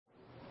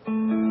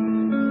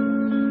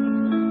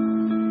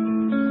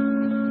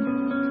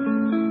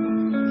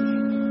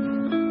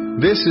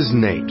This is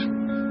Nate.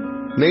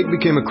 Nate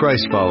became a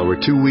Christ follower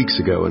 2 weeks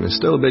ago and is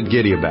still a bit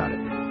giddy about it.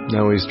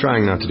 Now he's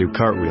trying not to do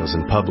cartwheels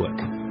in public.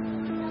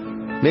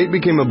 Nate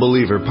became a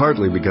believer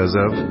partly because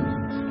of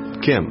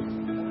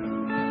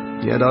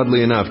Kim. Yet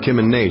oddly enough, Kim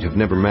and Nate have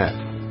never met.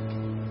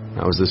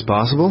 How is this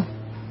possible?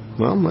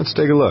 Well, let's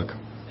take a look.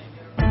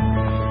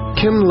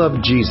 Kim loved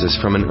Jesus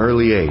from an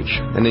early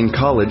age, and in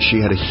college she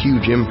had a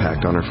huge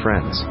impact on her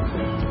friends.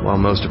 While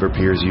most of her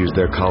peers used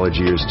their college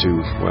years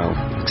to,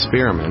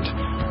 experiment,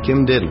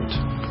 Kim didn't.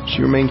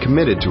 She remained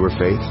committed to her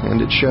faith,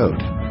 and it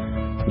showed.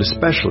 It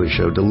especially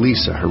showed to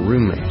Lisa, her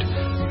roommate,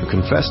 who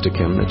confessed to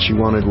Kim that she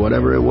wanted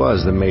whatever it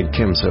was that made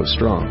Kim so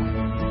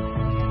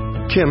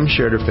strong. Kim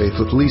shared her faith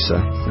with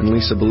Lisa, and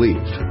Lisa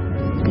believed.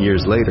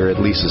 Years later,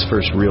 at Lisa's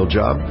first real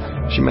job,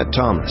 she met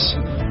Thomas.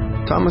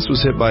 Thomas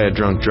was hit by a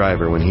drunk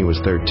driver when he was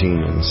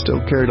 13 and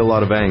still carried a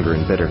lot of anger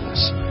and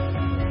bitterness.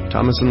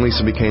 Thomas and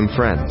Lisa became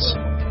friends,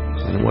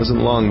 and it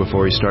wasn't long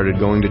before he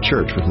started going to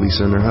church with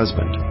Lisa and her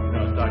husband.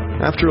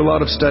 After a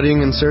lot of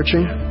studying and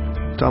searching,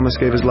 Thomas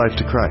gave his life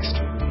to Christ.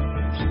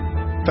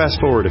 Fast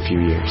forward a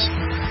few years.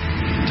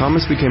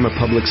 Thomas became a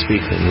public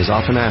speaker and was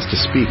often asked to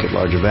speak at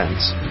large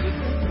events.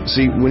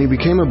 See, when he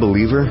became a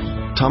believer,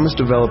 Thomas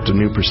developed a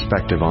new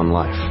perspective on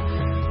life.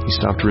 He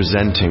stopped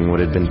resenting what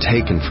had been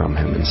taken from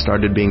him and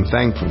started being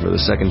thankful for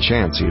the second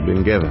chance he had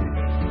been given.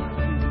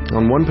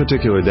 On one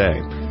particular day,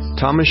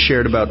 Thomas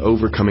shared about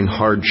overcoming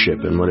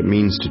hardship and what it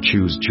means to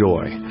choose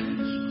joy.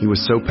 He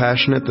was so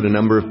passionate that a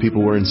number of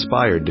people were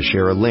inspired to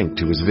share a link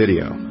to his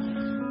video.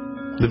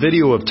 The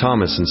video of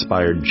Thomas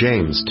inspired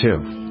James,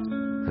 too.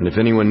 And if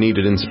anyone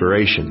needed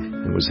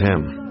inspiration, it was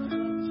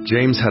him.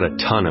 James had a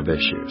ton of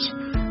issues.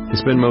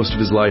 He spent most of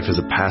his life as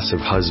a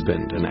passive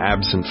husband, an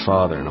absent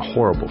father, and a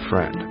horrible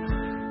friend.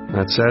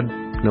 That said,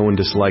 no one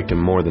disliked him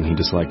more than he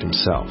disliked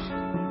himself.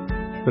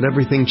 But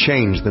everything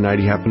changed the night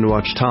he happened to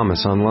watch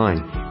Thomas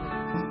online.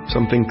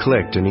 Something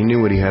clicked and he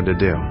knew what he had to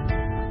do.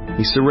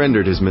 He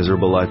surrendered his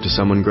miserable life to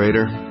someone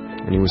greater,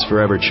 and he was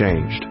forever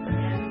changed.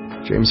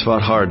 James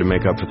fought hard to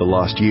make up for the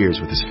lost years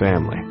with his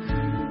family,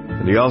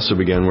 and he also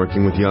began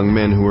working with young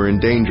men who were in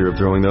danger of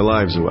throwing their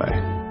lives away.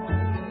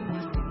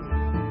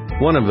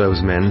 One of those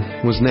men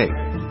was Nate.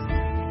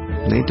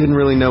 Nate didn't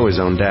really know his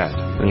own dad,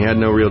 and he had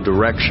no real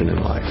direction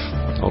in life,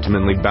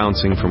 ultimately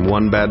bouncing from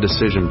one bad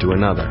decision to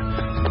another.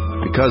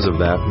 Because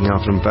of that, he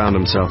often found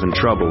himself in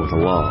trouble with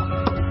the law.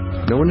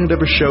 No one had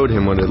ever showed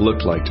him what it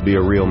looked like to be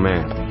a real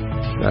man.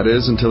 That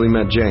is, until he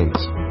met James.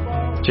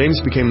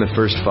 James became the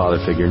first father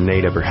figure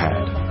Nate ever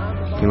had.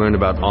 He learned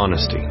about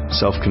honesty,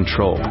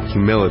 self-control,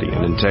 humility,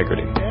 and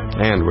integrity,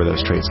 and where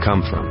those traits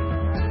come from.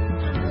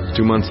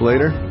 2 months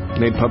later,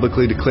 Nate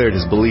publicly declared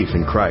his belief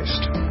in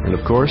Christ. And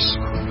of course,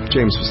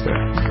 James was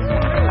there.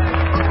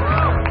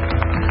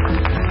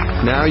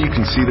 Now you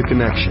can see the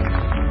connection.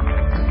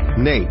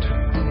 Nate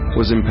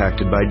was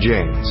impacted by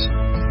James,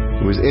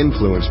 who was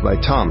influenced by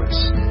Thomas.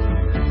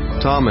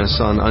 Thomas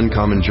on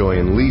Uncommon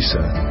Joy and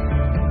Lisa,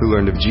 who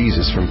learned of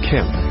Jesus from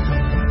Kim.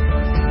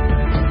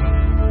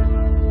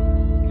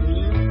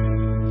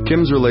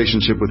 Kim's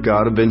relationship with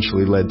God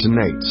eventually led to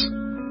Nate's.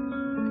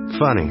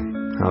 Funny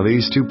how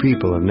these two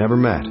people have never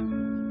met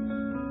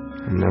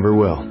and never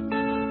will.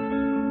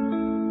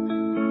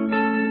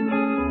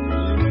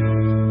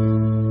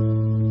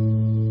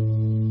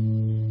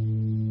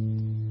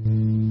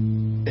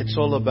 It's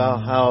all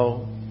about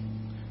how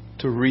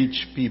to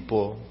reach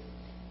people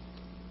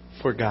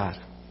for God.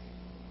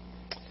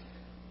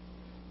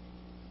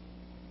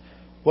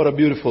 What a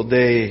beautiful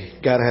day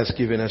God has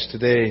given us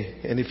today.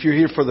 And if you're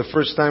here for the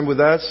first time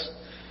with us,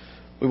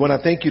 we want to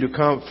thank you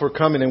for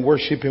coming and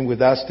worshiping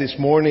with us this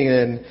morning.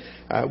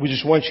 And we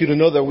just want you to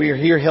know that we are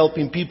here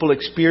helping people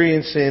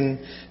experiencing,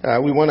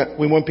 we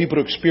want people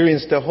to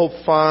experience the hope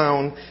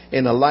found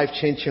in a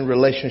life-changing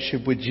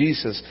relationship with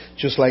Jesus.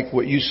 Just like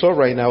what you saw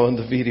right now on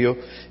the video.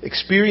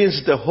 Experience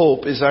the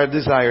hope is our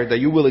desire, that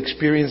you will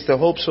experience the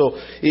hope. So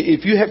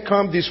if you have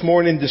come this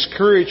morning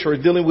discouraged or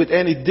dealing with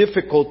any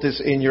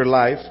difficulties in your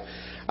life,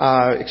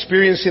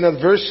 experiencing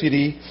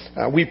adversity,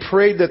 we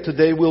pray that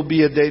today will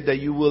be a day that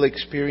you will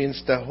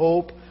experience the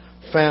hope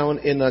found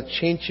in a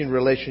changing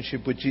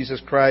relationship with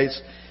Jesus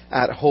Christ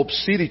at Hope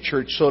City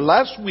Church. So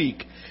last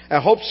week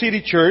at Hope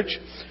City Church,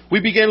 we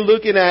began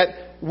looking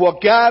at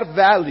what God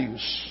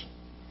values.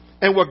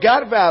 And what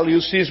God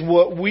values is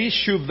what we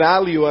should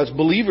value as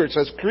believers,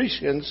 as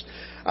Christians.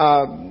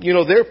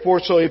 Therefore,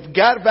 so if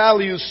God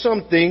values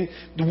something,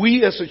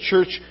 we as a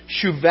church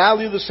should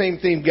value the same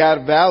thing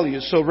God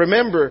values. So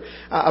remember,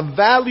 a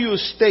value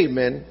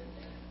statement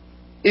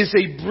is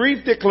a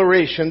brief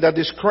declaration that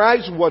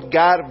describes what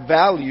God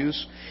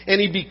values,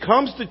 and it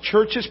becomes the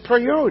church's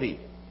priority.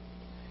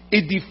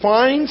 It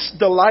defines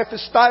the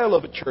lifestyle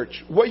of a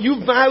church. What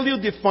you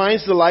value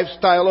defines the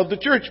lifestyle of the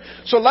church.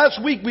 So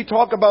last week we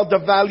talked about the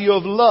value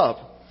of love.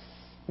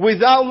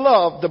 Without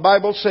love, the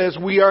Bible says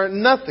we are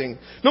nothing.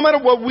 No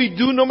matter what we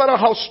do, no matter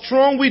how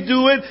strong we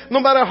do it, no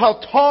matter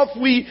how tough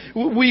we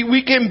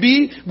can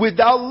be,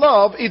 without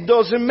love, it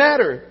doesn't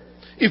matter.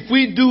 if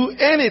we do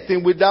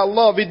anything without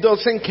love, it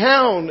doesn't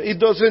count. It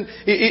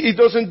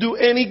doesn't do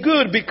any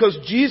good, because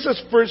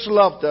Jesus first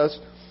loved us.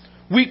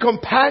 We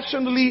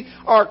compassionately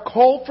are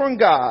called from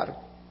God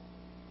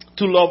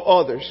to love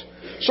others.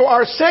 So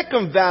our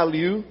second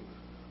value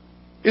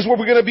is what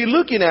we're going to be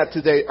looking at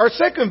today. Our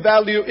second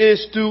value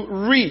is to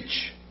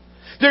reach.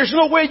 There's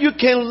no way you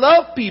can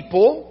love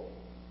people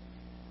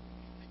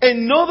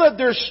and know that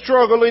they're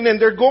struggling and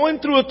they're going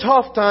through a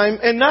tough time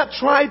and not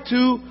try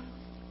to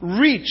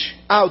reach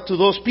out to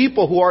those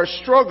people who are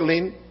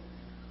struggling,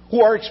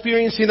 who are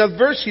experiencing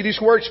adversities,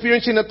 who are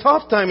experiencing a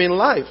tough time in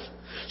life.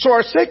 So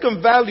our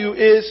second value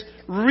is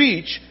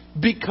reach,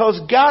 because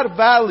God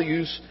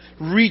values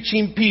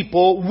reaching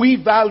people.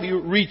 We value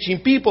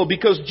reaching people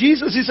because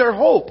Jesus is our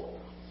hope.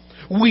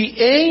 We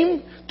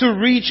aim to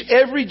reach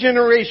every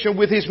generation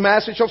with His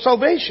message of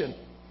salvation.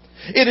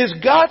 It is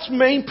God's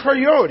main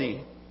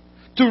priority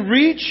to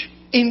reach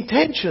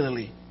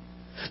intentionally.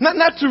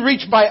 Not to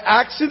reach by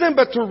accident,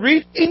 but to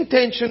reach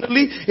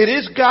intentionally. It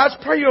is God's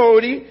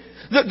priority.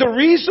 The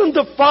reason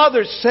the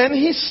Father sent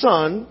His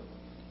Son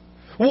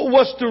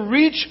was to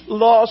reach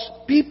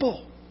lost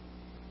people.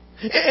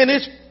 And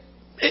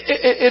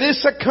it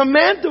is a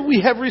command that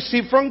we have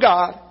received from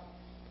God.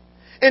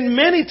 And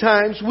many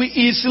times we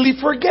easily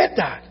forget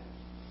that.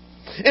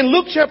 In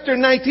Luke chapter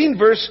 19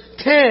 verse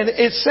 10,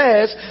 it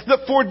says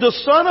that for the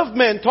Son of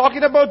Man,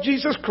 talking about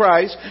Jesus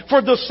Christ,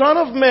 for the Son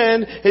of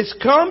Man is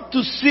come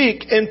to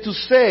seek and to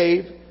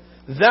save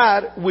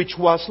that which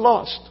was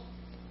lost.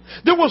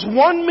 There was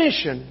one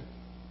mission.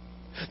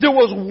 There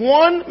was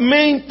one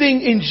main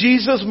thing in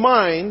Jesus'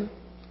 mind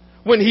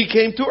when He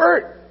came to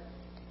earth.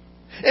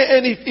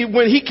 And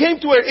when He came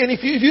to earth, and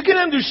if you can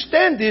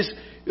understand this,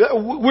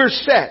 we're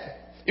set.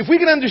 If we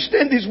can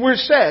understand this, we're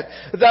set.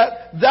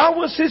 That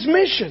was His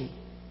mission.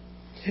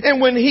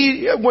 And when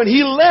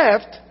he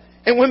left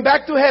and went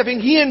back to heaven,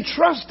 He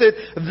entrusted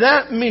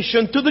that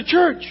mission to the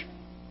church.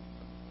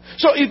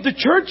 So if the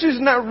church is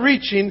not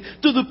reaching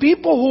to the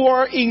people who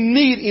are in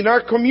need in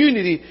our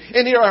community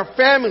and in our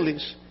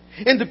families,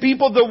 and the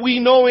people that we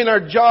know in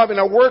our job, in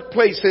our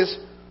workplaces,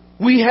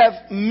 we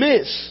have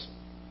missed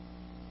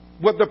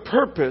what the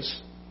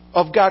purpose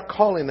of God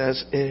calling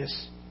us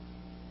is.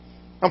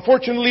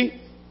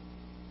 Unfortunately,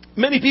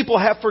 many people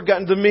have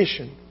forgotten the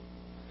mission.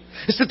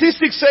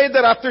 Statistics say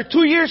that after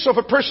 2 years of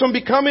a person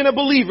becoming a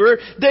believer,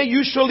 they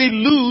usually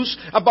lose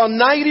about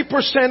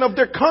 90% of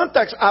their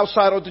contacts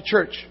outside of the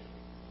church.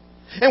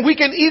 And we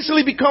can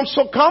easily become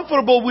so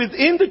comfortable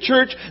within the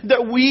church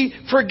that we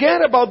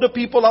forget about the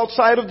people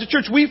outside of the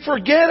church. We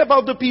forget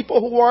about the people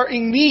who are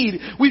in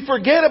need. We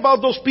forget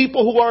about those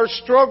people who are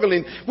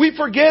struggling. We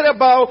forget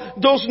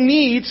about those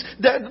needs,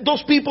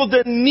 those people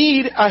that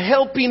need a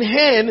helping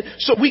hand,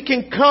 so we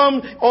can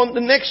come on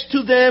the next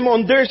to them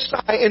on their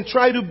side and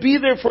try to be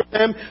there for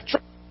them, try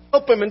to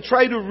help them and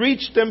try to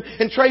reach them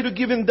and try to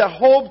give them the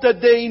hope that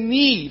they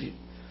need.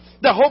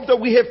 The hope that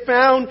we have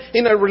found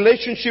in a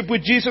relationship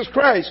with Jesus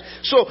Christ.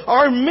 So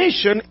our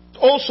mission is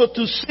also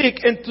to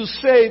seek and to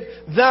save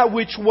that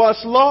which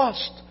was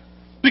lost.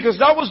 Because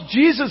that was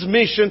Jesus'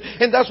 mission,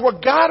 and that's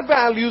what God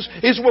values,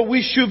 is what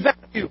we should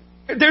value.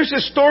 There's a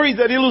story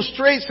that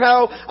illustrates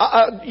how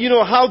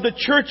the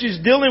church is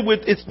dealing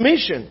with its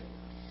mission.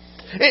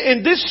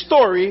 In this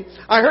story,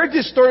 I heard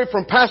this story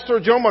from Pastor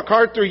John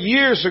MacArthur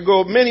years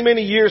ago, many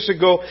years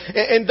ago,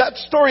 and that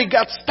story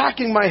got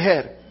stuck in my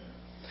head.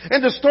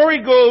 And the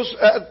story goes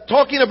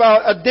talking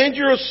about a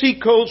dangerous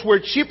sea coast where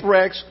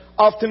shipwrecks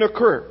often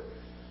occur.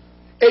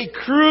 A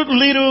crude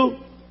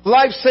little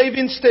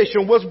life-saving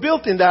station was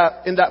built in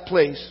that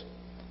place.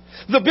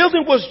 The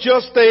building was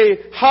just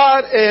a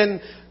hut,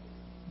 and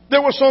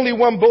there was only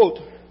one boat.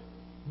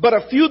 But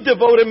a few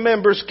devoted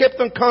members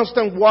kept on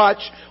constant watch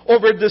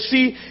over the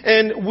sea,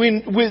 and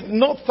with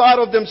no thought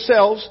of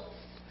themselves,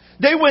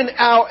 they went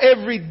out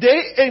every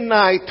day and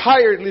night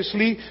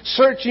tirelessly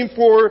searching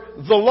for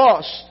the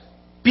lost.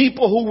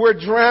 People who were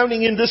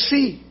drowning in the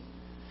sea.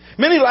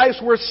 Many lives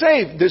were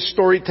saved, this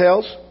story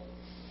tells,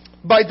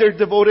 by their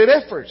devoted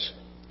efforts.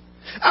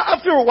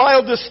 After a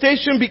while, the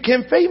station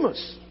became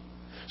famous.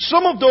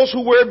 Some of those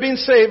who were being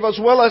saved, as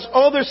well as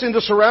others in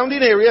the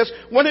surrounding areas,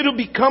 wanted to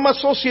become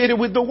associated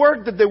with the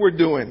work that they were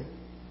doing.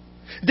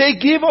 They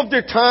give of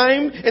their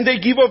time, and they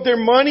give of their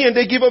money, and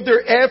they give of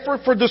their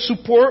effort for the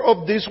support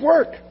of this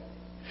work.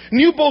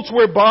 New boats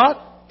were bought,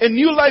 and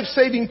new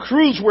life-saving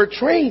crews were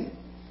trained.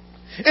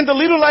 And the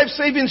little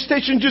life-saving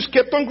station just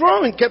kept on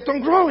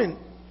growing.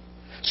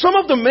 Some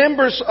of the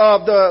members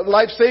of the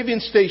life-saving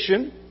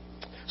station,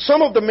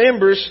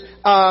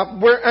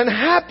 were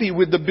unhappy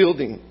with the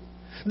building.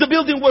 The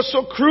building was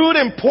so crude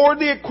and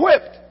poorly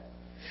equipped.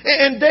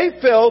 And they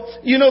felt,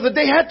 that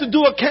they had to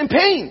do a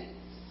campaign.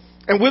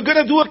 And we're going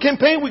to do a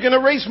campaign, we're going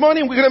to raise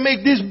money, and we're going to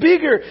make this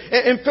bigger.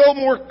 And felt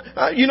more,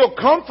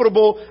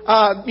 comfortable,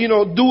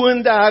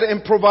 doing that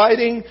and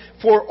providing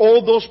for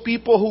all those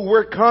people who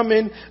were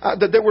coming,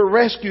 that they were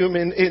rescuing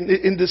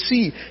in the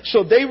sea.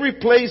 So they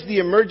replaced the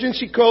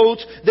emergency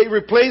codes, they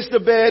replaced the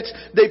beds,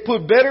 they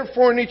put better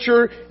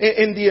furniture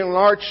in the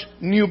enlarged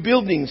new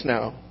buildings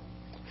now.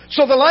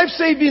 So the Life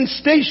Saving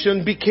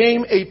Station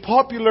became a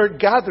popular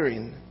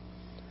gathering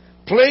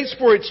place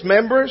for its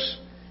members.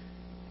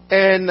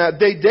 And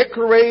they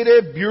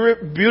decorated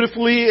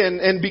beautifully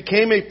and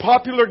became a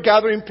popular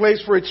gathering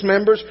place for its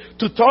members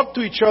to talk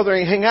to each other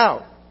and hang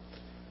out.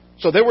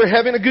 So they were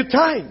having a good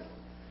time.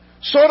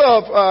 Sort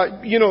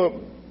of,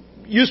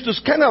 used to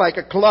kind of like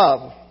a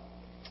club.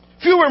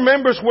 Fewer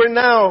members were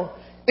now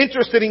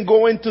interested in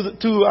going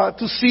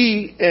to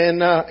sea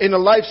and in a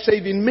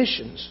life-saving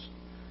missions.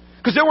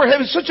 Because they were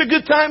having such a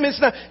good time.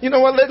 It's not,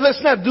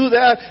 let's not do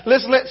that.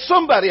 Let's let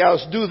somebody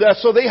else do that.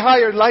 So they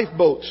hired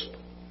lifeboats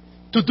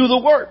to do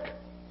the work.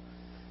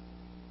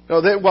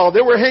 While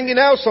they were hanging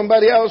out,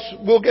 somebody else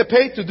will get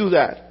paid to do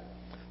that.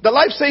 The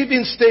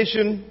life-saving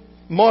station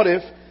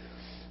motive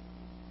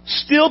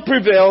still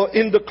prevail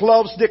in the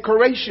club's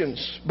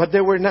decorations, but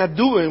they were not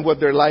doing what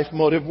their life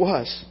motive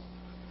was.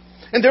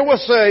 And there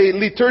was a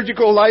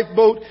liturgical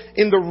lifeboat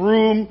in the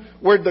room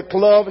where the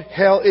club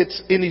held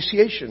its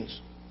initiations.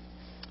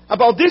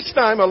 About this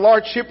time, a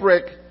large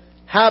shipwreck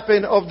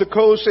happened off the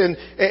coast, and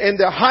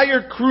the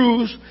hired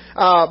crews,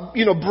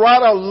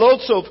 brought out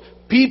loads of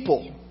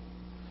people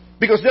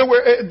because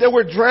they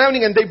were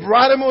drowning, and they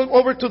brought them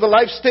over to the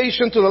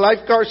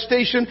lifeguard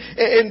station,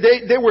 and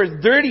they were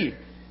dirty,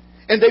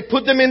 and they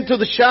put them into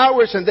the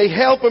showers, and they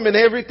helped them and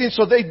everything.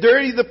 So they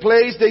dirtied the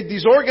place, they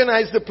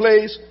disorganized the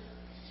place,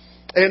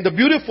 and the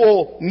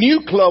beautiful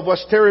new club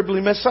was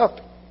terribly messed up.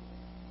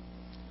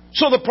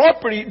 So the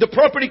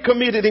property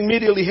committee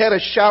immediately had a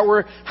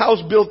shower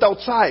house built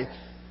outside.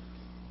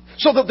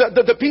 So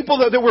the people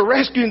that they were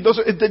rescuing,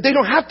 they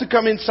don't have to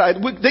come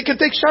inside. They can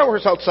take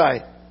showers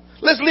outside.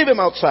 Let's leave them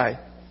outside.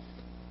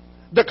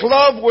 The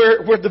club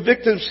where the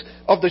victims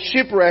of the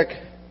shipwreck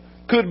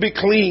could be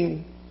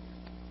cleaned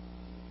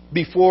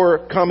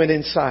before coming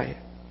inside.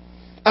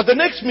 At the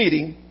next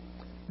meeting,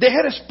 they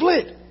had a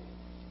split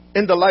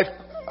in the life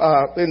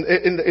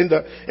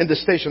in the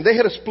station. They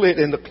had a split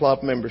in the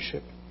club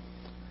membership.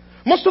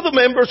 Most of the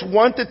members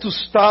wanted to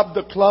stop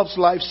the club's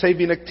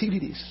life-saving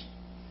activities.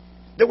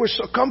 They were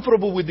so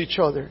comfortable with each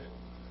other.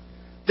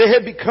 They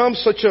had become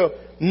such a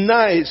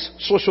nice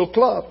social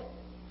club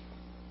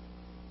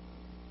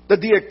that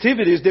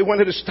they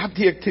wanted to stop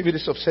the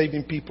activities of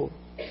saving people.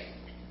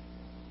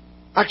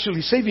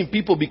 Actually, saving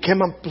people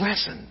became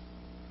unpleasant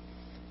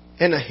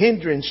and a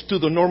hindrance to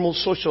the normal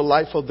social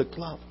life of the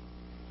club.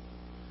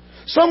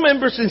 Some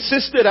members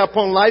insisted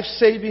upon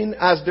life-saving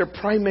as their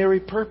primary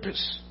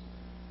purpose.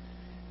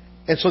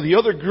 And so the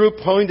other group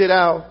pointed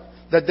out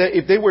that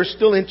if they were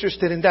still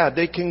interested in that,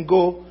 they can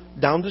go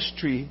down the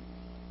street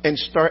and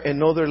start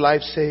another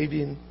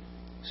life-saving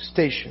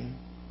station.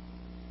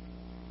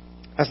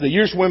 As the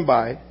years went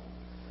by,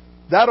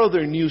 that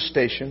other new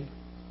station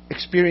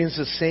experienced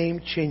the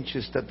same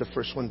changes that the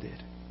first one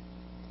did.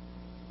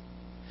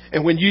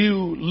 And when you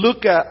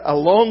look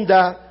along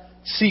that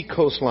sea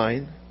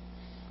coastline,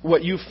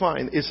 what you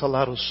find is a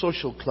lot of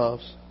social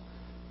clubs,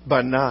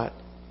 but not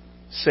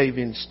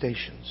saving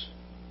stations.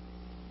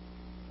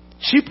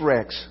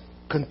 Shipwrecks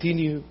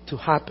continue to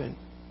happen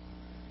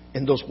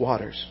in those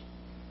waters.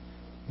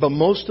 But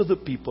most of the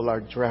people are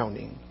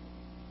drowning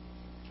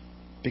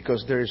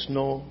because there is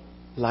no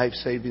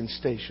life-saving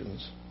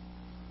stations,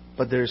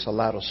 but there's a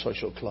lot of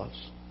social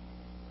clubs.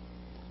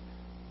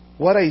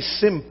 What a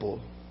simple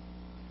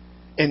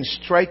and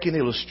striking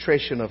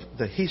illustration of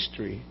the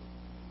history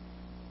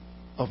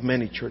of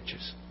many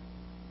churches.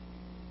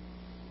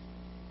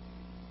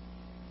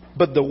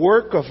 But the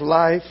work of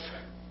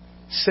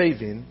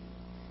life-saving,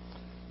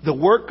 the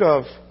work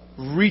of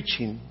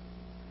reaching,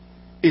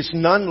 is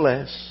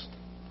nonetheless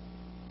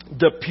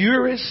the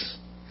purest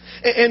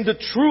and the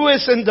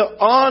truest and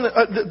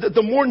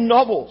the more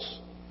noble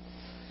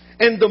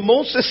and the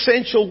most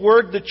essential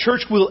work the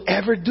church will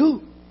ever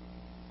do.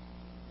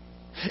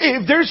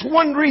 If there's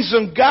one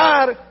reason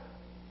God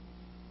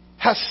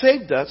has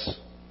saved us,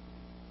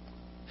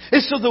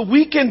 it's so that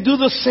we can do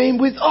the same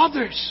with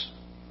others.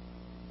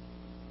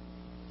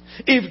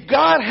 If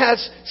God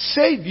has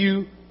saved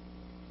you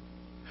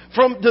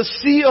from the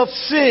sea of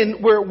sin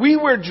where we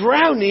were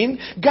drowning,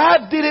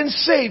 God didn't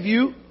save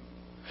you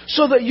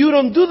so that you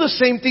don't do the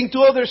same thing to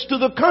others. To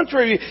the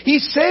contrary, He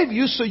saved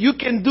you so you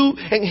can do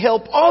and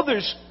help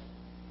others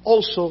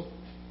also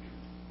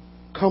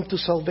come to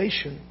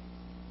salvation.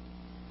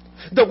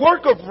 The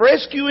work of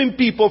rescuing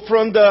people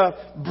from the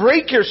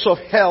breakers of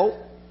hell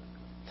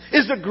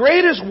is the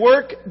greatest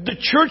work the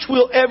church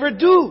will ever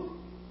do.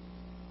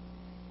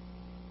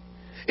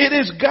 It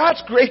is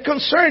God's great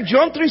concern.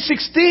 John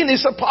 3:16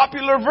 is a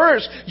popular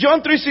verse.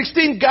 John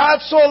 3:16, God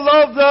so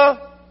loved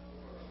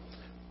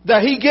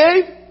that He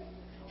gave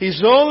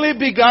His only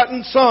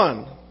begotten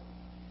Son.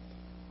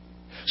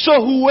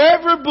 So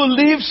whoever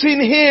believes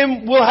in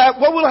Him will have,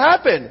 what will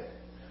happen?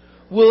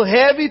 Will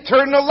have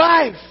eternal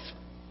life.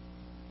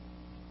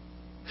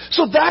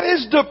 So that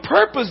is the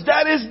purpose.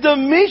 That is the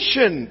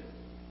mission.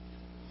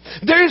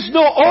 There is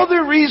no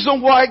other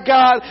reason why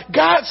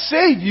God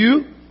saved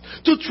you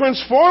to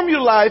transform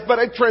your life, but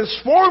a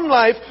transformed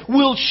life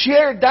will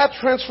share that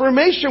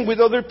transformation with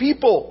other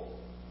people.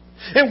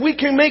 And we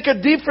can make a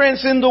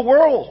difference in the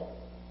world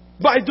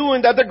by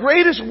doing that. The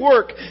greatest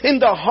work in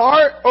the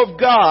heart of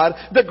God,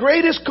 the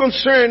greatest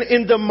concern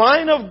in the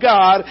mind of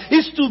God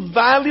is to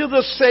value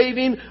the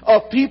saving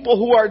of people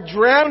who are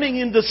drowning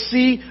in the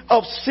sea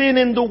of sin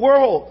in the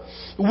world.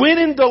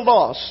 Winning the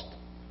lost,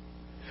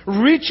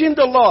 reaching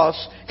the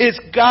lost is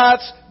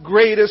God's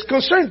greatest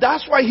concern.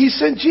 That's why He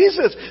sent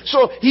Jesus.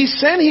 So He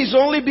sent His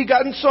only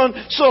begotten Son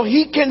so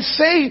He can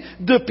save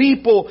the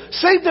people.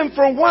 Save them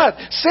from what?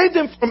 Save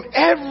them from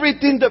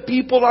everything that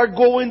people are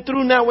going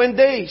through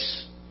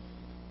nowadays.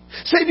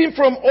 Saving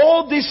from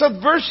all this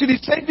adversity,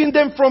 saving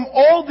them from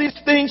all these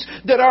things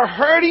that are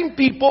hurting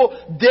people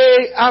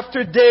day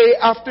after day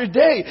after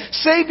day.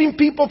 Saving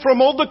people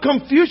from all the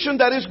confusion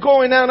that is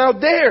going on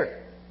out there.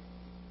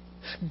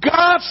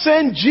 God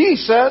sent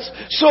Jesus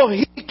so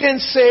He can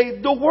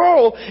save the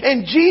world.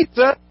 And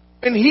Jesus,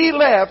 when He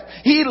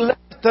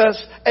left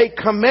us a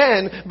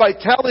command by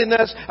telling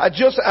us,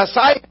 just as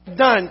I have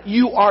done,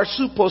 you are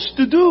supposed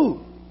to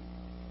do.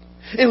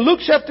 In Luke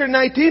chapter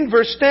 19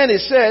 verse 10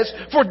 it says,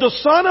 for the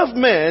Son of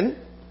Man,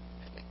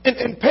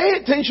 and pay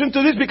attention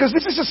to this because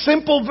this is a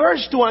simple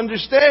verse to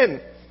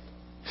understand.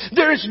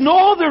 There is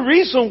no other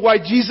reason why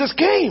Jesus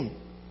came.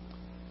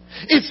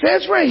 It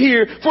says right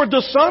here, for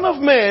the Son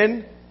of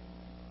Man,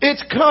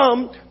 it's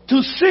come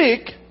to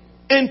seek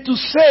and to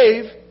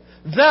save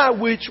that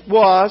which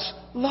was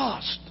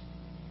lost.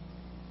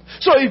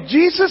 So if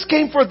Jesus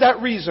came for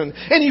that reason,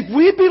 and if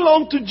we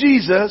belong to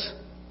Jesus,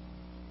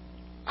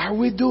 are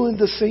we doing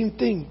the same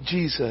thing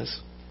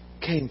Jesus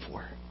came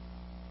for?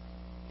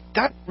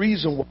 That's the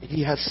reason why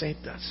He has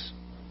saved us.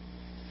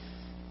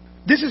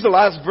 This is the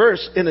last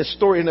verse in a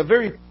story, in a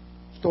very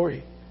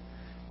story.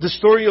 The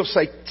story of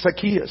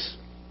Zacchaeus.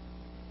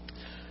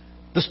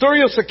 The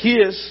story of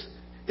Zacchaeus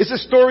is a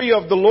story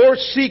of the Lord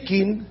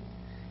seeking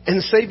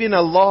and saving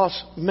a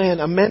lost man.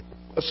 A man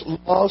who was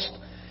lost.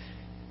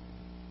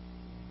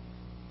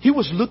 He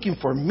was looking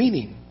for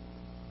meaning.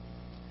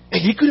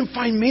 And he couldn't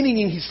find meaning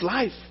in his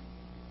life.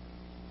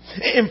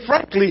 And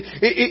frankly,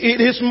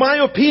 it is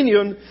my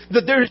opinion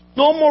that there is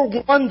no more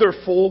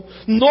wonderful,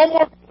 no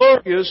more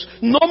glorious,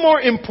 no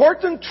more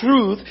important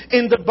truth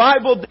in the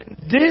Bible than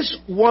this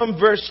one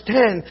verse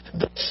 10.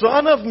 The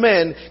Son of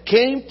Man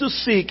came to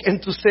seek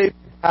and to save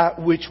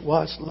that which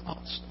was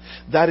lost.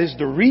 That is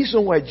the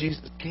reason why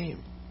Jesus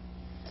came.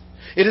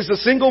 It is the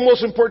single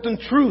most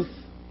important truth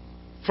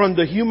from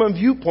the human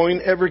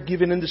viewpoint ever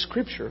given in the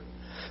Scripture.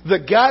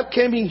 That God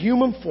came in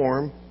human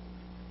form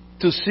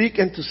to seek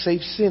and to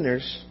save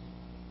sinners.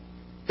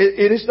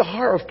 It is the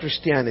heart of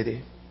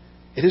Christianity.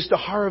 It is the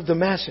heart of the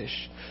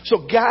message.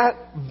 So God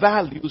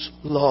values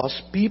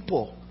lost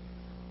people.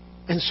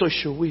 And so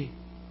should we.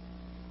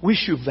 We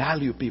should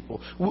value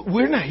people.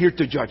 We're not here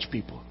to judge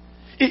people.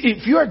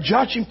 If you are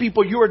judging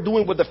people, you are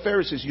doing what the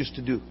Pharisees used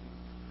to do.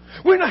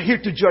 We're not here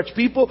to judge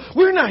people.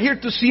 We're not here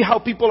to see how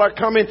people are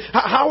coming.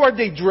 How are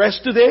they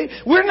dressed today?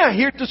 We're not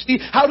here to see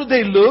how do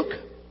they look.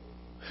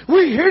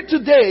 We're here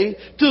today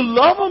to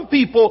love on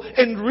people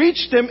and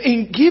reach them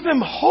and give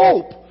them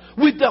hope.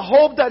 With the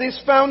hope that is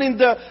found in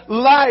the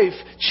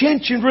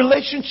life-changing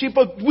relationship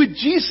with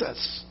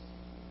Jesus.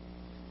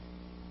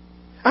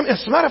 I mean,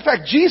 as a matter of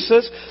fact,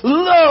 Jesus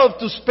loved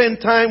to spend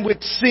time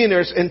with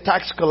sinners and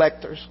tax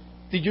collectors.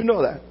 Did you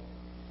know that?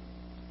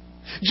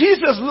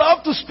 Jesus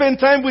loved to spend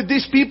time with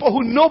these people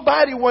who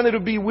nobody wanted to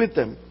be with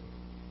them.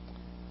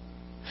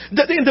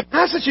 That in the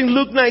passage in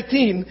Luke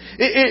 19,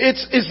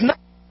 it's not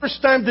the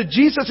first time that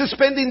Jesus is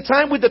spending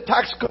time with the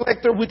tax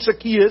collector, with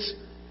Zacchaeus,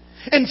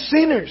 and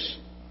sinners.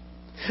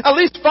 At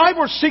least 5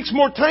 or 6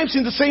 more times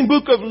in the same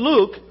book of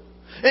Luke,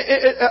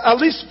 at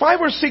least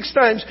 5 or 6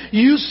 times,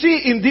 you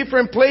see in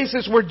different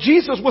places where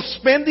Jesus was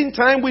spending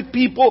time with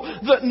people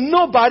that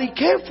nobody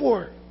cared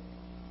for.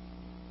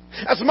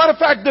 As a matter of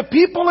fact, the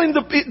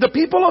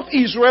people of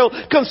Israel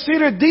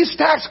considered these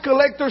tax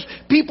collectors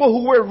people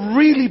who were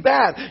really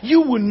bad.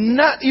 You would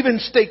not even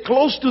stay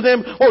close to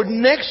them or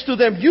next to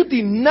them. You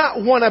did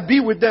not want to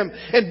be with them.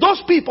 And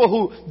those people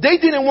who they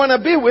didn't want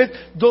to be with,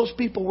 those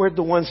people were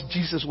the ones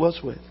Jesus was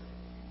with.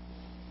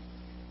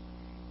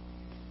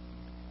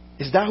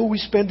 Is that who we're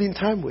spending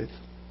time with?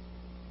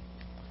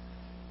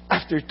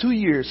 After 2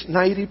 years,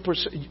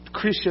 90%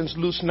 Christians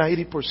lose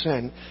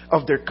 90%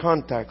 of their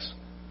contacts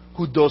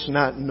who does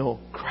not know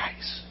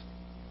Christ.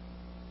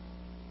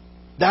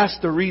 That's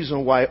the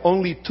reason why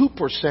only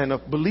 2%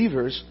 of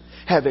believers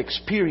have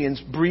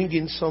experienced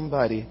bringing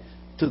somebody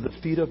to the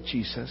feet of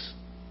Jesus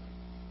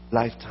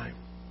lifetime.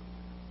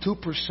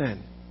 2%.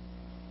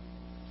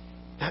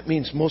 That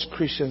means most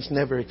Christians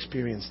never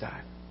experience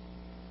that.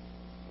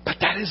 But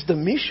that is the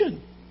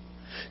mission.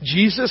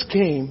 Jesus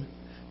came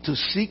to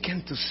seek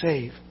and to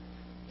save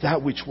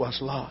that which was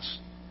lost.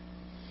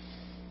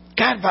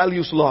 God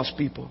values lost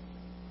people.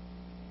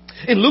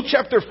 In Luke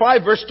chapter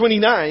 5 verse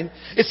 29,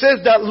 it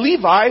says that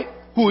Levi,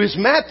 who is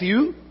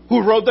Matthew,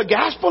 who wrote the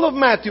Gospel of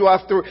Matthew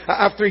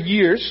after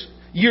years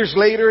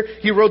later,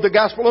 he wrote the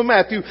Gospel of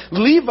Matthew.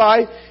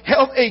 Levi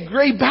held a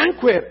great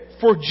banquet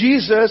for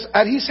Jesus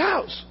at his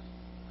house.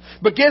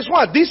 But guess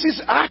what? This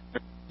is after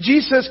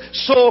Jesus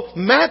saw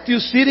Matthew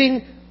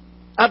sitting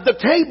at the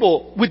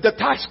table with the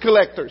tax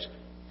collectors.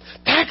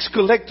 Tax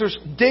collectors,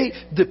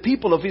 the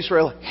people of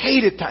Israel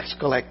hated tax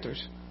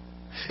collectors.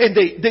 And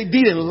they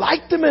didn't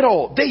like them at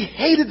all. They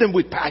hated them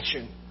with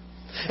passion.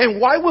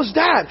 And why was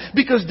that?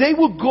 Because they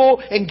would go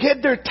and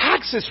get their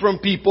taxes from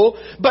people,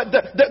 but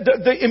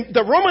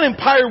the Roman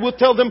Empire would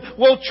tell them,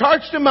 well,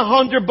 charge them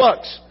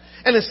 $100.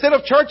 And instead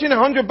of charging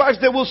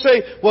 $100, they will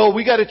say, well,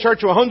 we got to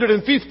charge you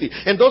 150.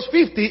 And those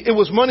 50, it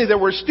was money they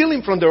were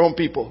stealing from their own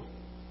people.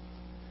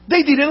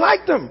 They didn't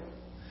like them.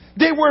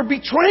 They were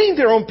betraying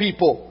their own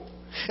people.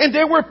 And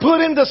they were put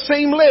in the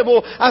same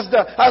level as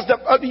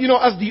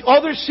the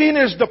other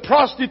sinners, the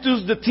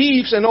prostitutes, the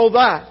thieves, and all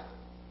that.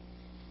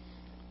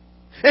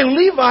 And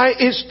Levi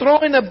is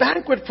throwing a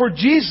banquet for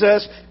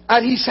Jesus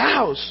at his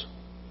house.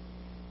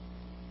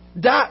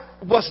 That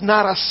was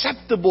not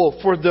acceptable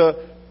for the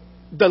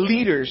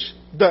leaders,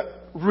 the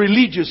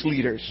religious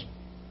leaders.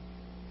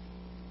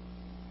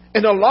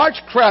 And a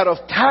large crowd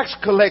of tax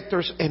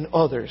collectors and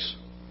others.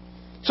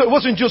 So it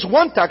wasn't just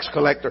one tax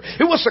collector.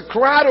 It was a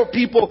crowd of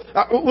people.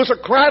 It was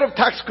a crowd of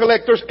tax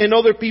collectors and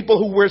other people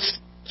who were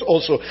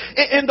also.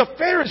 And the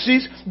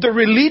Pharisees, the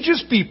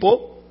religious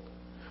people,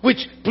 which,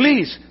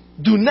 please,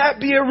 do not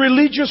be a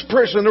religious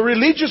person. A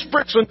religious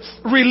person,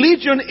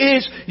 religion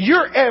is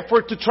your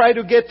effort to try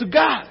to get to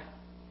God.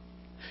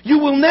 You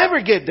will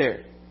never get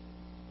there.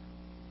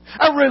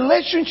 A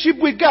relationship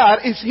with God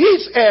is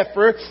His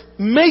effort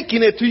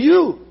making it to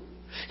you.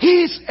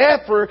 His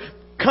effort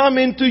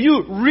coming to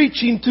you,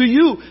 reaching to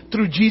you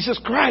through Jesus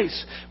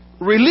Christ.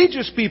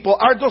 Religious people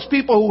are those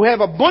people who have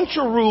a bunch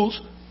of rules.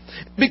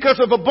 Because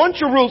of a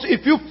bunch of rules,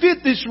 if you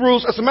fit these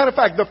rules, as a matter of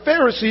fact, the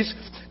Pharisees,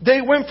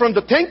 they went from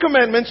the 10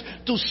 commandments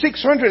to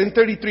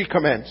 633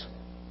 commands.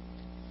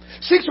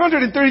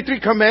 633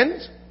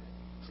 commands?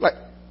 Like,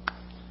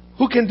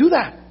 who can do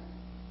that?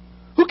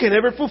 Who can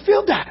ever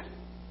fulfill that?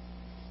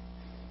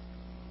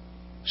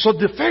 So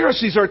the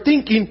Pharisees are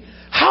thinking,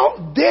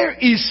 how dare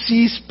is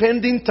he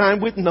spending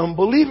time with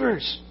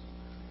non-believers?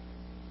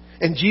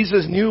 And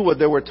Jesus knew what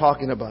they were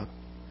talking about.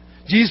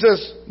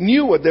 Jesus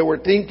knew what they were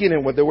thinking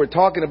and what they were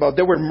talking about.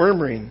 They were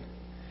murmuring.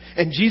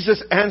 And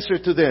Jesus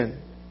answered to them,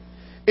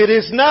 it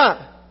is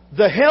not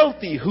the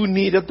healthy who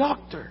need a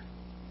doctor,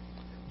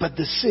 but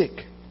the sick.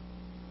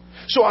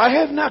 So I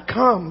have not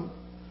come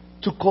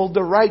to call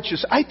the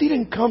righteous. I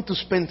didn't come to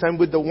spend time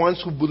with the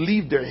ones who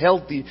believe they're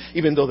healthy,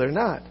 even though they're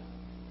not.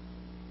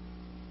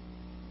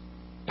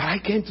 But I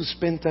came to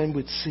spend time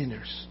with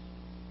sinners.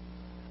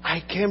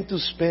 I came to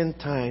spend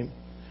time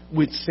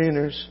with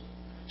sinners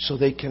so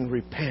they can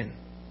repent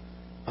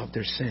of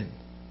their sin.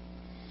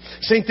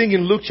 Same thing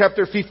in Luke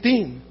chapter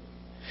 15.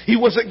 He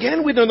was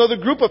again with another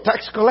group of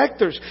tax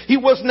collectors. He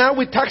was now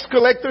with tax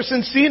collectors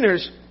and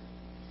sinners.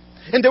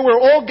 And they were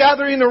all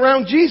gathering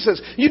around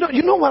Jesus. You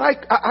know what?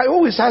 I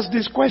always ask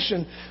this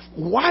question.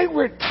 Why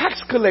were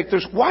tax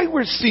collectors, why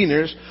were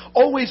sinners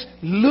always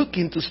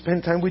looking to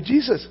spend time with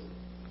Jesus?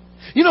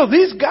 You know,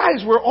 these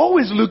guys were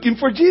always looking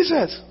for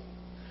Jesus.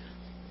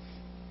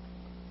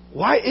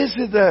 Why is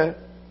it that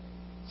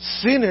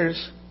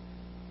sinners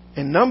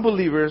and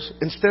non-believers,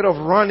 instead of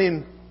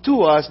running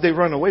to us, they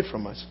run away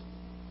from us?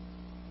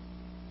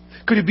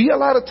 Could it be a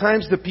lot of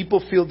times that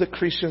people feel that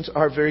Christians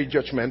are very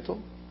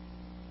judgmental?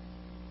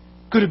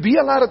 Could it be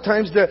a lot of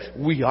times that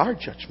we are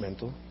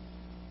judgmental?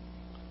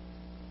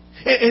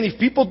 And if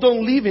people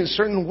don't live in a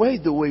certain way,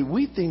 the way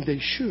we think they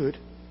should,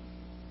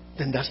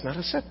 then that's not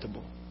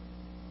acceptable.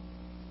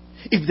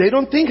 If they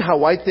don't think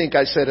how I think,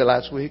 I said it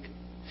last week,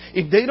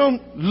 if they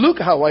don't look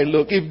how I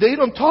look, if they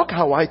don't talk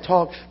how I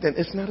talk, then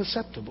it's not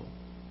acceptable.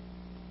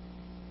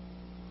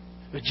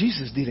 But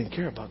Jesus didn't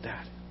care about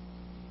that.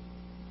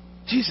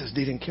 Jesus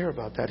didn't care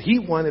about that. He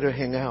wanted to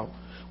hang out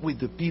with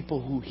the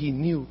people who He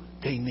knew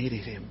they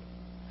needed Him.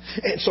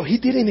 And so He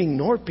didn't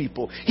ignore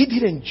people. He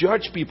didn't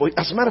judge people.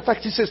 As a matter of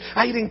fact, He said,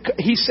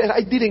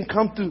 I didn't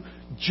come to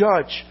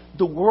judge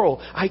the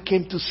world. I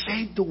came to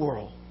save the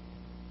world.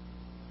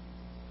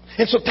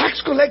 And so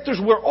tax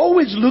collectors were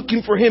always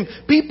looking for Him.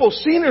 People,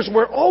 sinners,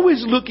 were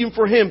always looking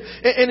for Him.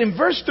 And in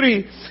verse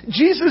 3,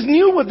 Jesus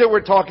knew what they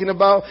were talking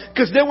about,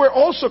 because they were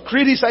also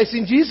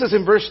criticizing Jesus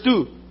in verse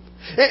 2.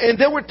 And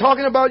they were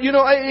talking about,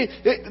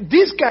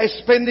 this guy's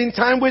spending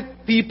time with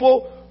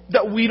people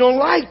that we don't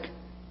like.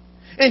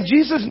 And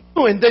Jesus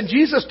knew. And then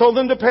Jesus told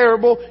them the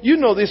parable. You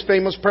know this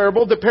famous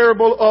parable. The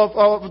parable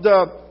of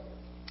the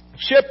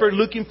shepherd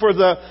looking for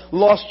the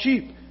lost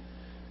sheep.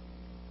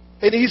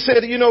 And He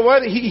said, you know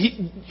what?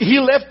 He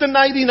left the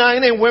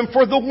 99 and went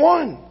for the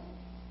one.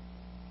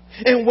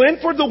 And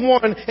went for the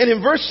one. And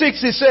in verse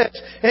 6 it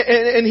says,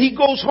 and he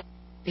goes home.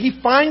 He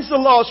finds the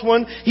lost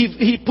one.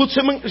 He puts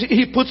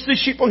the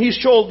sheep on his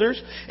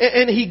shoulders.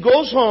 And he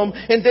goes home.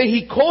 And then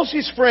he calls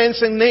his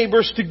friends and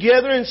neighbors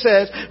together and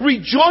says,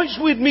 rejoice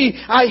with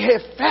me. I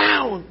have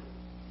found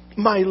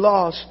my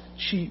lost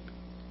sheep.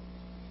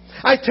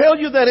 I tell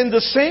you that in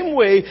the same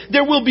way,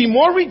 there will be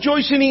more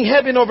rejoicing in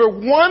heaven over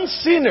one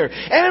sinner.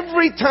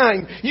 Every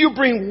time you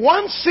bring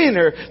one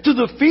sinner to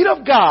the feet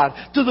of God,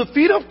 to the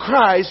feet of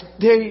Christ,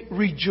 they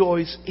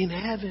rejoice in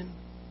heaven.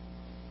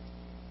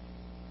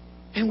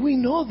 And we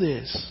know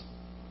this.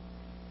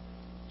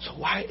 So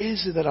why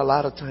is it that a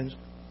lot of times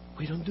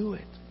we don't do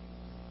it?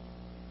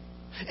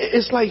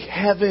 It's like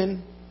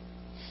heaven.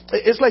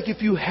 It's like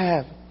if you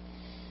have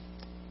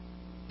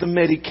the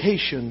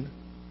medication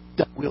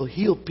that will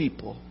heal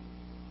people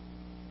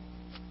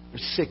for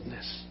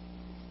sickness,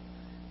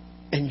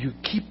 and you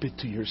keep it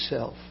to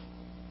yourself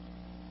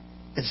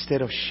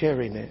instead of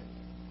sharing it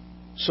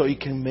so it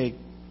can make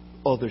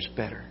others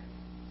better.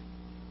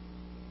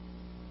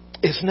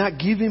 It's not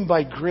given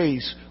by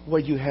grace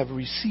what you have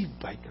received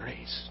by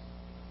grace.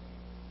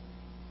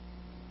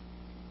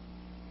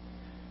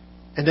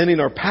 And then in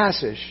our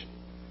passage,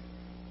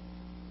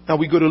 now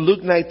we go to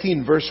Luke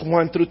 19, verse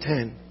 1 through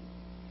 10.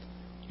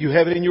 You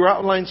have it in your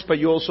outlines, but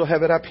you also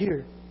have it up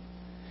here.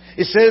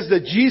 It says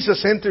that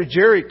Jesus entered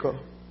Jericho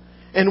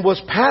and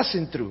was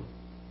passing through.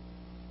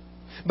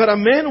 But a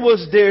man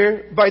was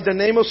there by the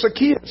name of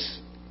Zacchaeus.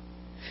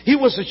 He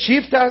was a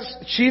chief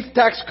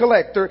tax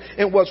collector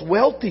and was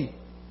wealthy.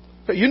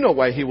 But you know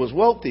why he was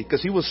wealthy,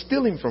 because he was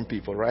stealing from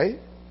people, right?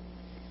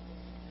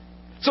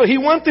 So he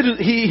wanted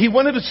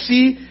to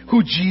see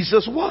who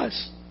Jesus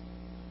was.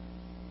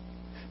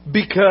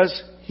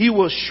 Because he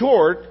was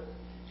short,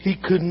 he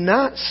could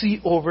not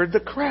see over the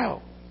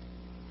crowd.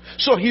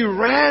 So he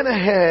ran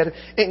ahead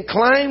and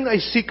climbed a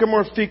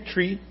sycamore fig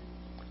tree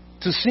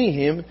to see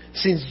him,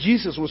 since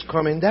Jesus was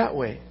coming that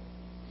way.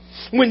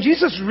 When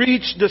Jesus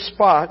reached the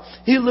spot,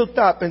 he looked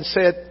up and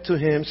said to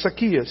him,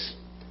 Zacchaeus,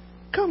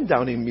 come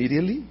down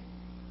immediately.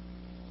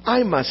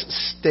 I must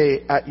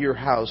stay at your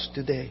house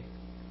today.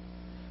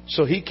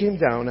 So he came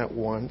down at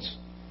once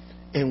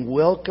and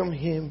welcomed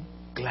him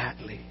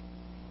gladly.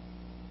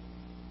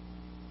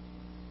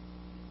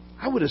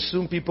 I would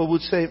assume people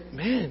would say,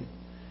 man,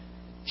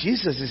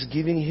 Jesus is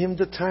giving him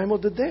the time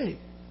of the day.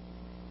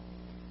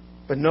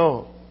 But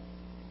no,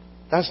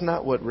 that's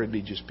not what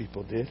religious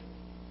people did.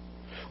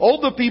 All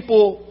the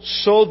people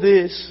saw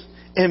this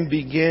and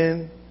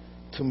began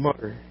to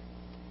mutter.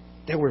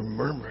 They were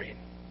murmuring.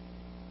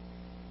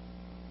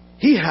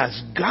 He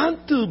has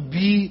gone to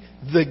be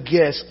the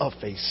guest of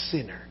a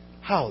sinner.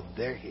 How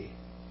dare he?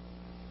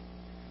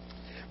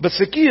 But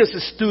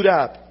Zacchaeus stood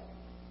up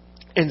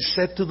and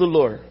said to the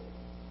Lord,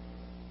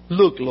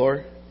 look,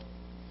 Lord,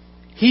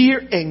 here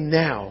and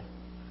now,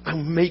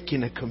 I'm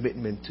making a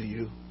commitment to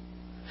you.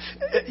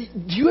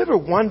 Do you ever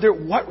wonder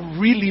what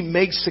really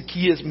makes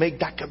Zacchaeus make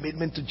that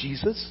commitment to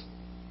Jesus?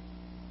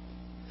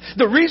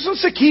 The reason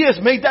Zacchaeus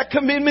made that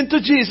commitment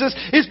to Jesus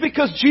is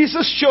because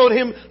Jesus showed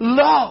him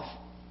love.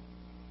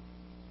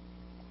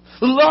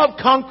 Love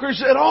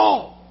conquers it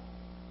all.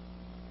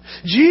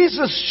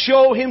 Jesus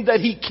showed him that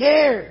he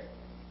cared.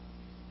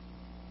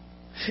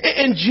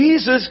 And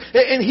Jesus,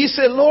 and he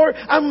said, Lord,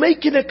 I'm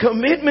making a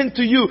commitment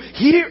to you.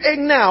 Here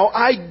and now,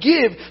 I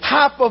give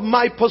half of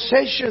my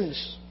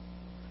possessions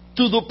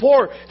to the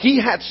poor. He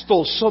had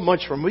stole so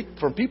much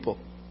from people.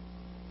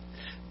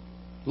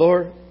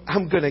 Lord,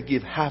 I'm going to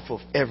give half of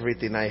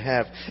everything I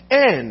have.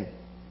 And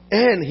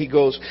he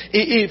goes,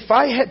 if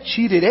I had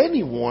cheated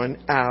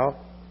anyone out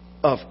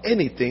of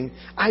anything,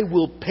 I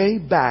will pay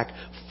back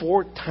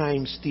 4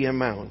 times the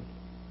amount.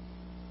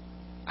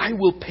 I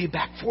will pay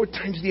back 4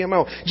 times the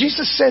amount.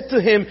 Jesus said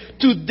to him,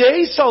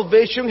 today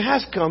salvation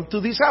has come to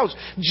this house.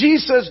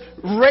 Jesus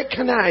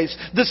recognized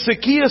that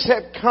Zacchaeus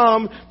had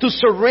come to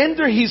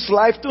surrender his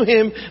life to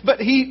him, but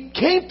he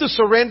came to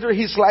surrender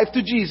his life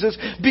to Jesus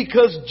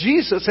because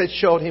Jesus had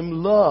showed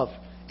him love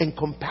and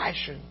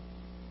compassion.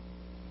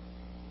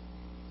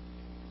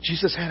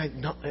 Jesus had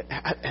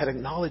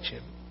acknowledged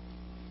him.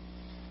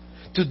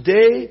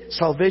 Today,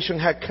 salvation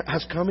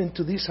has come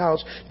into this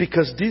house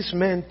because this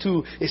man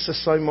too is a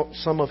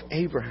son of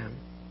Abraham.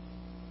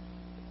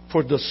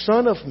 For the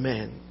Son of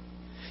Man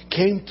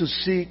came to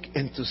seek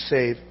and to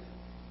save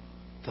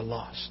the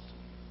lost.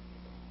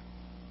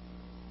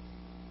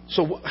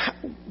 So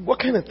what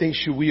kind of things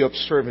should we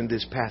observe in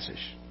this passage?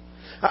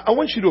 I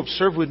want you to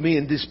observe with me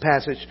in this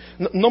passage.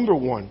 Number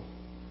 1,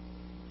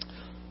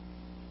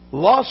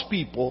 lost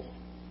people,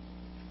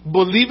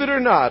 believe it or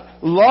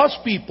not, lost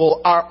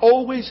people are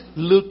always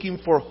looking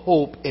for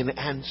hope and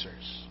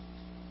answers.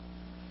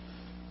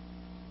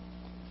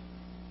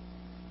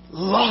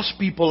 Lost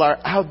people are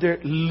out there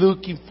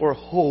looking for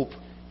hope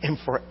and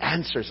for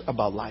answers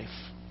about life.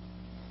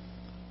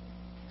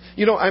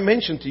 You know, I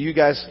mentioned to you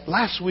guys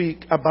last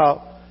week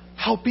about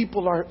how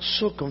people are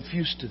so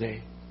confused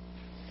today.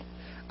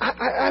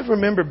 I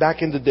remember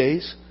back in the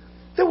days,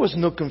 there was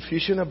no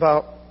confusion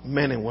about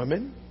men and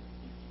women.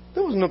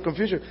 There was no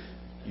confusion.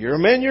 You're a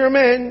man, you're a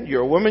man.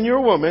 You're a woman, you're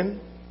a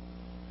woman.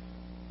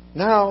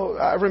 Now,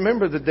 I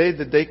remember the day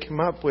that they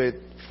came up with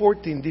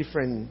 14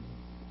 different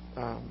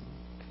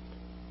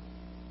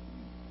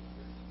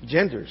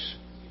genders.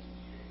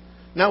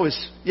 Now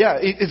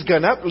it's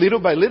gone up little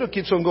by little,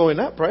 keeps on going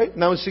up, right?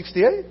 Now it's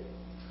 68.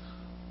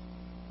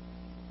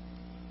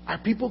 Are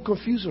people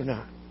confused or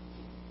not?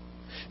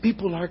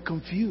 People are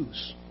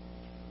confused.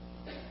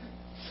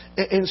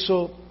 And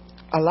so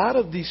a lot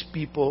of these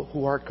people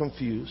who are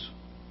confused,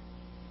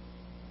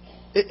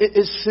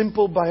 it's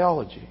simple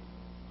biology.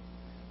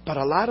 But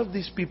a lot of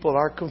these people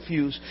are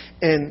confused.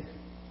 And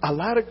a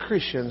lot of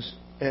Christians,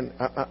 and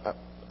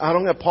I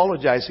don't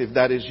apologize if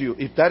that is you.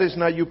 If that is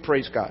not you,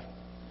 praise God.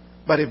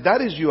 But if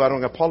that is you, I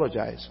don't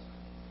apologize.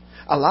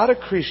 A lot of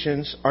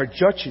Christians are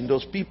judging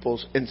those people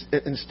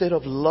instead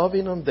of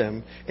loving on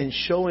them and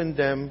showing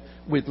them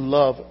with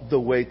love the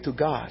way to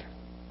God.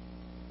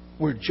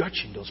 We're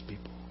judging those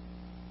people.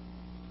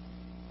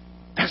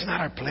 That's not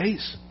our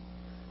place.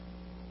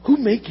 Who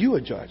make you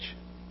a judge?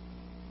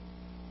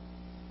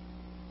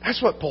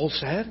 That's what Paul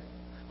said.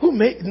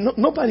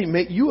 Nobody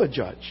made you a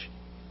judge.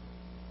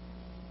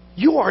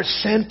 You are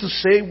sent to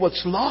save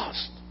what's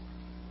lost.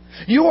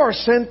 You are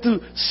sent to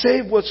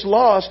save what's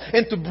lost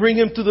and to bring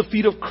him to the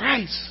feet of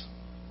Christ.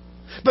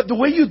 But the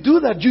way you do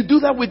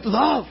that with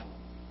love.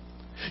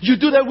 You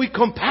do that with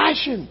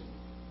compassion.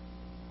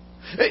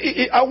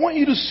 I want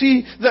you to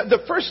see that the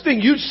first thing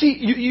you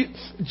see,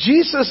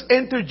 Jesus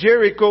entered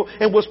Jericho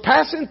and was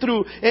passing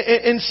through,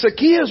 and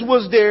Zacchaeus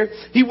was there.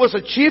 He was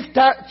a chief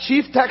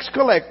tax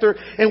collector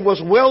and was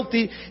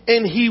wealthy,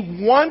 and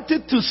he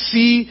wanted to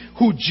see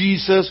who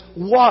Jesus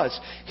was.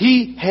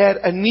 He had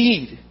a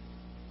need.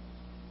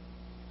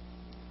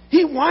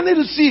 He wanted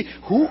to see,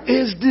 who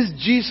is this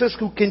Jesus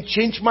who can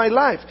change my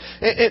life?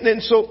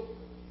 And so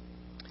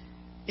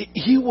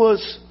he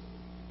was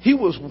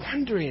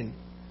wondering.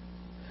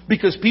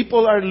 Because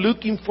people are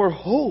looking for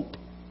hope.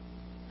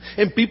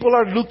 And people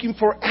are looking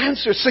for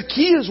answers.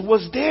 Zacchaeus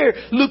was there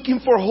looking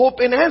for hope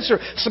and answer.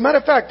 As a matter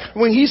of fact,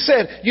 when he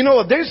said,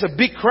 there's a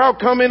big crowd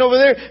coming over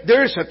there.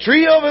 There's a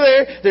tree over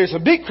there. There's a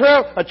big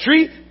crowd, a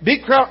tree,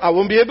 big crowd. I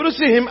won't be able to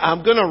see him.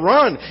 I'm going to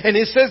run. And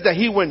it says that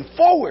he went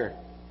forward.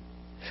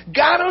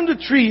 Got on the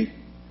tree.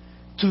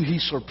 To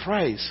his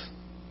surprise.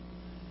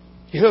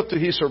 To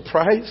his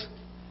surprise,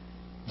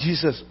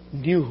 Jesus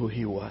knew who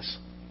he was.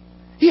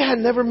 He had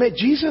never met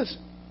Jesus.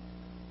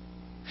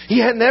 He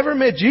had never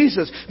met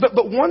Jesus.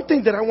 But one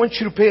thing that I want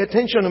you to pay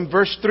attention in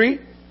verse 3.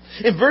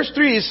 In verse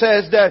 3 it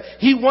says that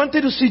he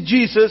wanted to see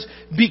Jesus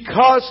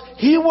because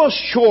he was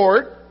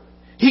short.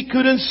 He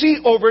couldn't see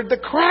over the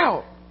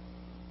crowd.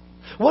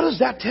 What does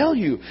that tell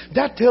you?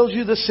 That tells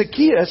you that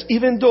Zacchaeus,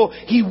 even though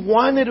he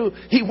wanted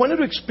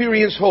to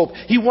experience hope,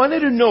 he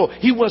wanted to know,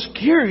 he was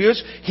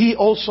curious, he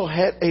also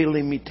had a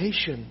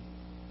limitation.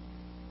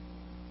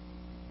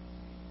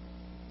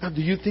 Now,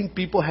 do you think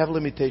people have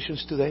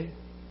limitations today?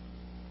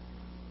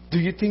 Do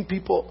you think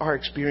people are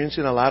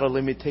experiencing a lot of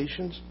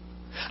limitations?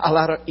 A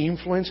lot of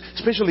influence?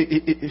 Especially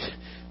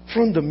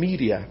from the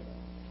media.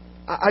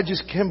 I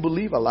just can't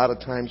believe a lot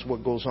of times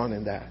what goes on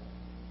in that.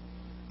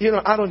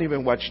 I don't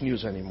even watch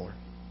news anymore.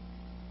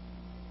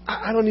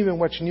 I don't even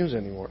watch news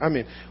anymore. I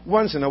mean,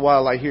 once in a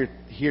while I hear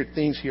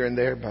things here and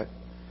there, but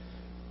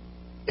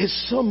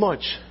it's so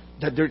much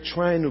that they're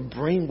trying to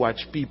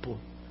brainwash people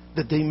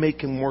that they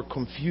make them more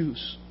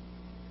confused.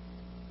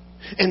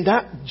 And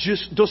that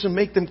just doesn't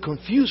make them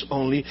confused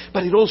only,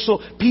 but it also,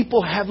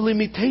 people have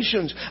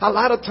limitations. A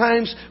lot of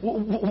times,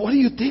 what do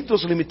you think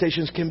those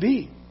limitations can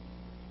be?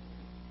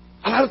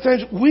 A lot of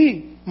times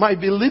we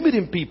might be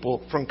limiting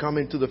people from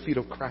coming to the feet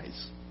of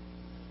Christ,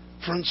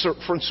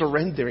 from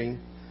surrendering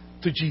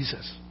to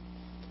Jesus.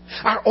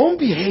 Our own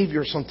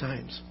behavior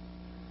sometimes.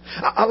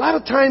 A lot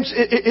of times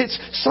it's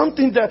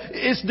something that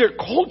is their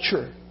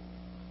culture.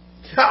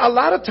 A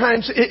lot of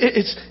times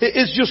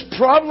it's just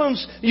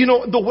problems,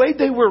 the way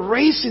they were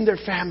raised in their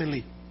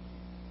family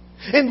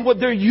and what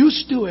they're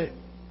used to it.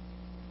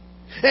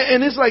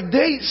 And it's like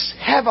they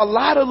have a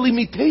lot of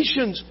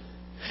limitations.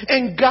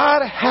 And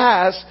God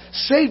has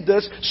saved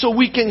us so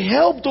we can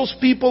help those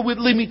people with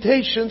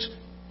limitations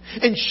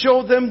and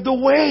show them the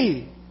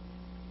way.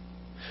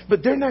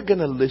 But they're not going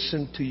to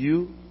listen to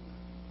you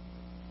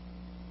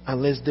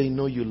unless they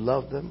know you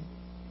love them.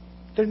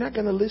 They're not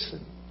going to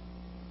listen.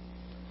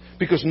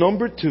 Because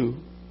number 2,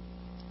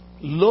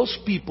 lost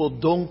people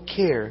don't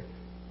care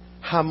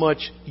how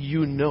much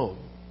you know.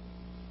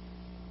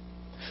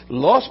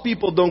 Lost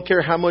people don't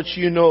care how much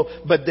you know,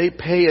 but they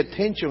pay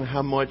attention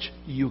how much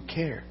you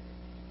care.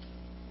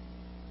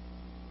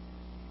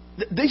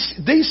 They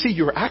see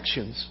your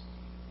actions.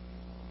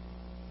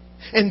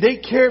 And they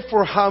care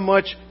for how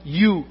much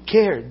you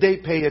care. They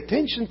pay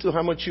attention to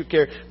how much you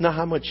care, not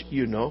how much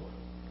you know.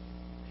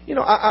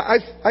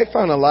 I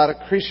found a lot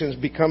of Christians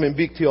becoming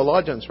big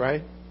theologians,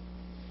 right?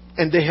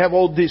 And they have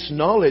all this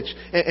knowledge.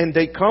 And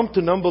they come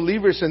to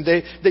non-believers and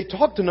they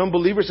talk to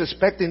non-believers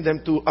expecting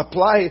them to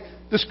apply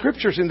the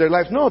scriptures in their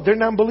lives. No, they're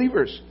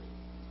non-believers.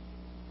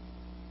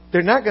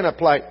 They're not going to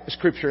apply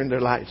scripture in their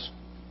lives.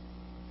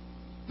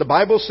 The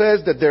Bible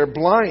says that they're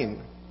blind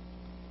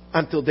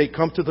until they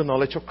come to the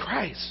knowledge of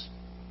Christ.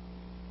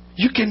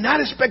 You cannot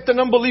expect an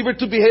unbeliever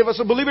to behave as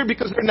a believer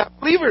because they're not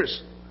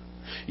believers.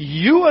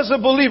 You as a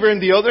believer, on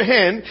the other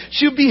hand,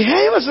 should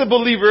behave as a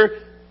believer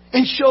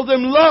and show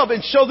them love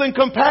and show them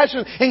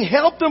compassion and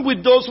help them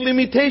with those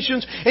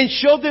limitations and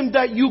show them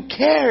that you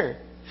care.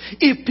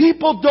 If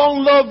people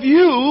don't love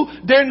you,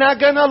 they're not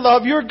going to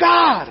love your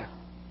God.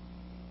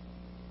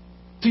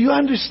 Do you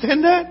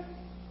understand that?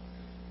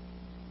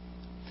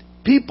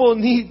 People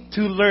need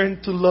to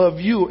learn to love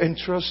you and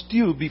trust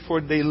you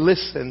before they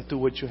listen to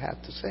what you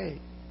have to say.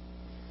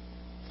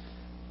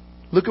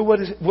 Look at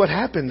what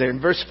happened there in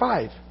verse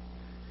 5.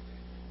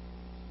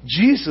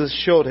 Jesus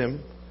showed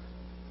him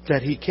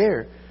that He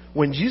cared.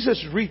 When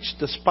Jesus reached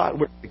the spot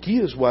where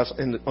Zacchaeus was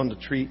on the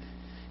tree,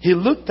 He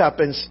looked up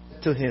and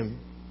said to him,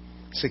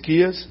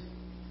 Zacchaeus,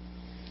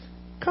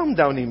 come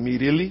down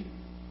immediately.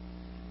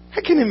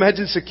 I can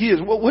imagine Zacchaeus.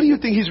 What do you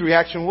think his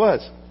reaction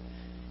was?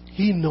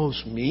 He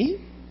knows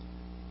me?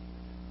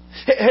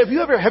 Have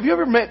you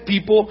ever met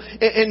people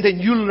and then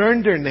you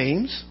learn their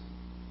names?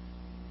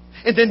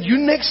 And then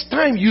next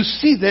time you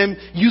see them,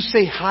 you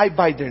say hi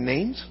by their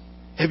names?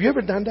 Have you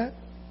ever done that?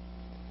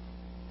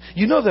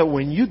 You know that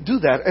when you do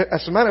that,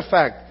 as a matter of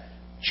fact,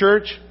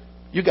 church,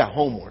 you got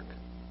homework.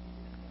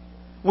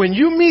 When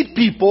you meet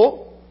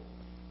people,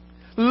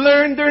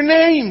 learn their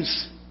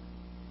names.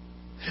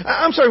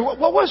 I'm sorry,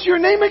 what was your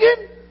name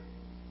again?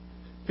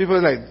 People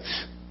are like,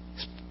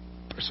 this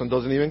person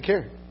doesn't even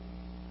care.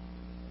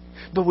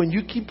 But when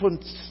you keep on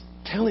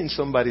telling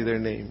somebody their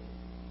name,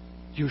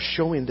 you're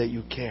showing that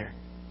you care.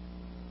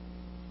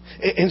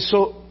 And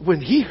so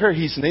when he heard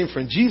his name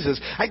from Jesus,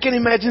 I can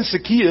imagine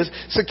Zacchaeus.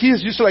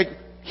 Zacchaeus used to like,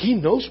 he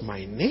knows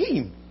my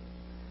name.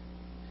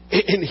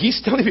 And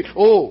he's telling me,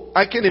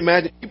 I can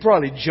imagine he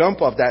probably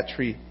jumped off that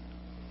tree.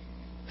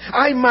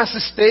 I must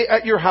stay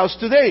at your house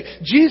today.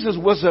 Jesus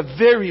was a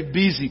very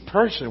busy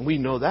person. We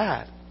know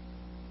that.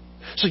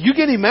 So you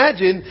can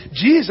imagine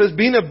Jesus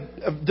being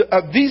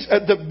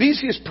the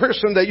busiest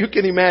person that you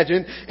can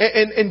imagine.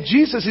 And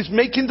Jesus is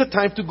making the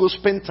time to go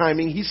spend time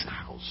in His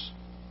house.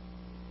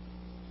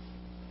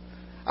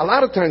 A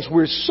lot of times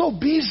we're so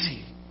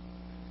busy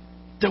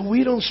that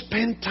we don't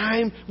spend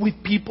time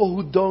with people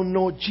who don't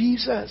know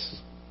Jesus.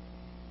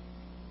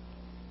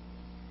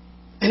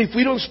 And if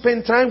we don't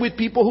spend time with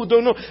people who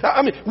don't know,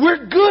 I mean,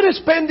 we're good at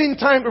spending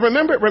time.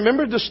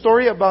 Remember the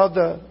story about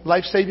the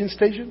life-saving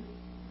station?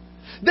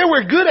 They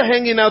were good at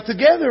hanging out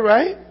together,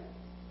 right?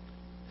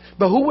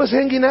 But who was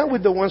hanging out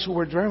with the ones who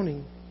were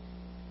drowning?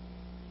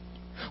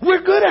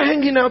 We're good at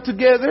hanging out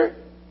together.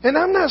 And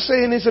I'm not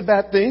saying it's a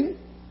bad thing.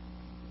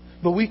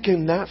 But we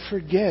cannot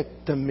forget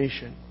the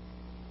mission.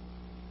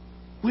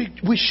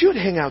 We should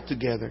hang out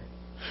together.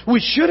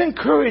 We should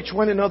encourage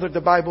one another,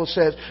 the Bible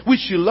says. We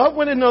should love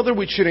one another.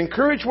 We should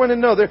encourage one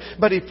another.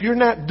 But if you're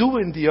not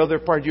doing the other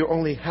part, you're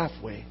only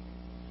halfway.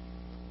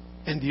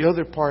 And the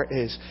other part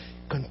is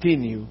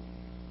continue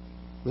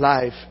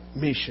life,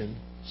 mission,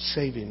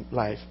 saving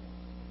life.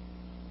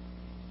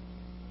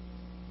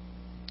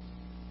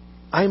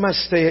 I must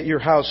stay at your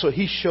house. So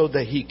he showed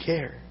that he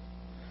cared.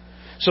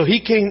 So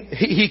he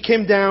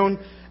came down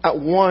at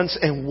once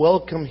and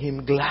welcomed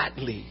him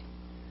gladly.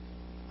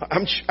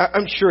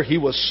 I'm sure he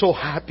was so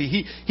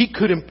happy.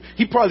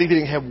 He probably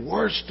didn't have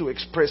words to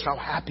express how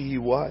happy he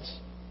was.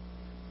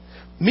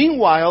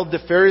 Meanwhile, the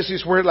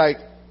Pharisees were like,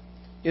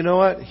 you know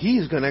what?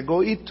 He's going to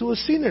go eat to a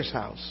sinner's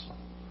house.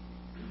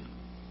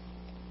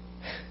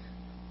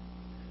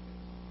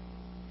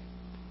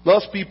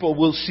 Lost people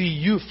will see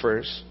you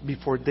first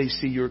before they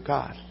see your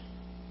God.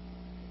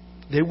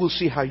 They will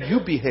see how you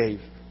behave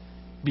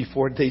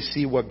before they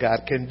see what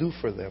God can do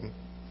for them.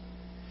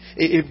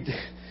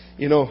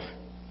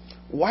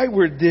 Why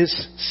were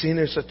these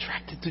sinners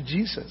attracted to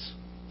Jesus?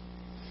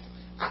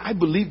 I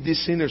believe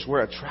these sinners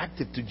were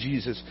attracted to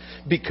Jesus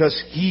because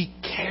He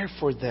cared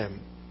for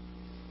them.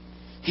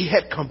 He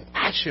had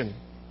compassion.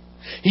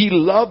 He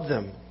loved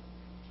them.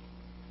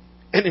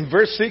 And in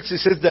verse 6 it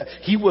says that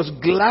He was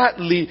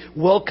gladly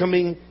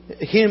welcoming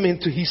him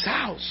into His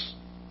house.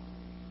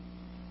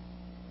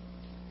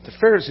 The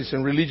Pharisees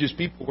and religious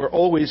people were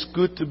always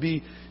good to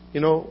be,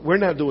 we're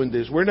not doing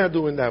this, we're not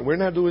doing that, we're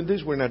not doing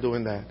this, we're not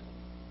doing that.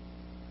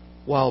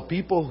 While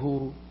people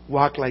who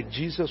walk like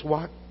Jesus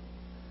walked,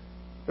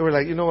 they were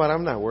like, you know what,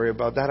 I'm not worried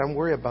about that. I'm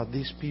worried about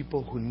these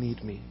people who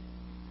need me.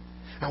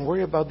 I'm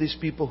worried about these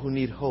people who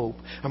need hope.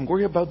 I'm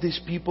worried about these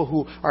people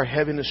who are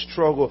having a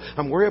struggle.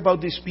 I'm worried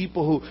about these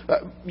people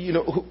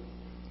who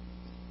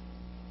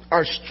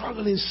are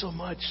struggling so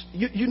much.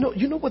 You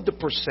know what the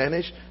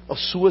percentage of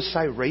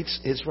suicide rates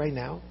is right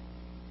now?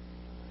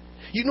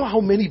 You know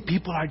how many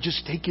people are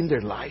just taking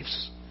their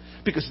lives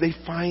because they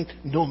find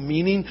no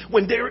meaning?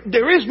 When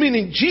there is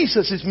meaning,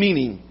 Jesus is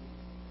meaning.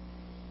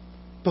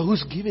 But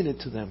who's giving it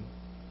to them?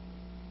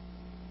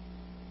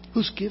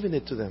 Who's giving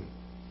it to them?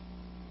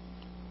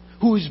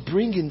 Who is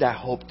bringing that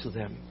hope to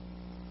them?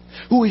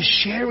 Who is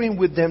sharing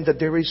with them that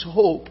there is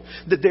hope,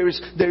 that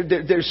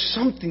there's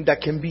something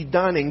that can be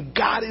done, and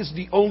God is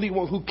the only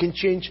one who can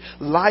change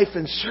life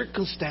and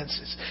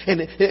circumstances.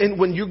 And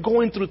when you're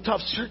going through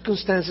tough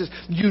circumstances,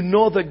 you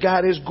know that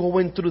God is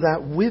going through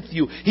that with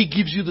you. He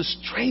gives you the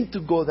strength to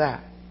go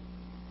that.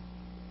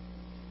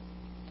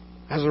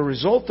 As a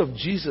result of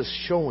Jesus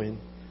showing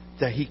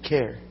that He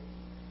cared,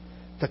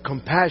 the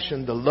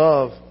compassion, the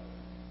love,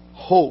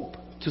 hope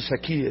to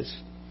Zacchaeus,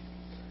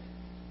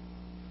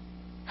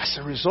 as as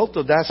a result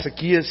of that,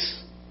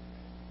 Zacchaeus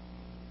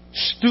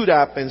stood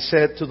up and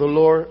said to the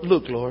Lord,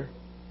 look, Lord,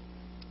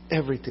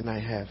 everything I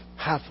have,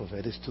 half of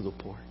it is to the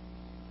poor.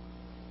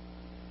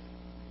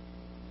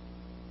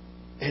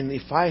 And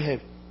if I have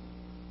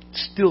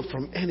steal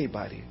from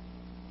anybody,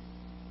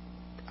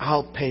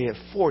 I'll pay it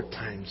 4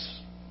 times.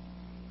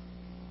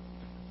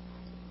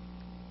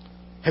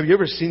 Have you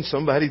ever seen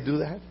somebody do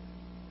that?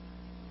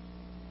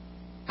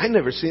 I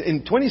never seen,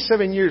 in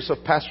 27 years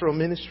of pastoral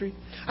ministry,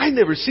 I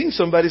never seen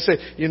somebody say,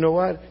 you know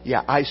what?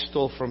 Yeah, I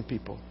stole from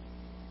people.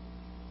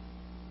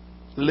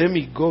 Let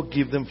me go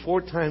give them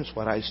 4 times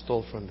what I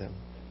stole from them.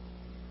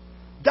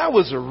 That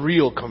was a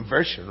real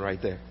conversion right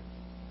there.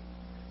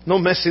 No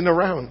messing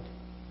around.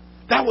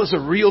 That was a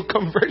real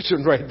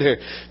conversion right there.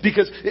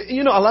 Because,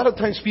 you know, a lot of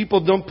times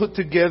people don't put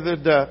together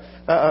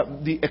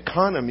the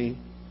economy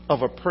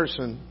of a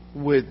person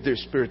with their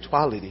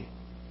spirituality.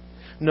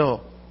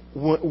 No.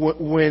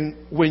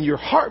 When your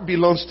heart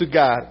belongs to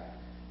God,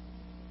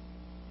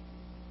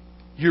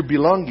 your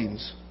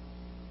belongings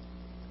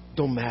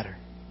don't matter.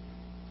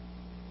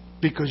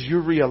 Because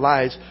you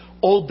realize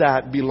all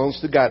that belongs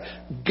to God.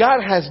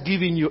 God has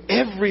given you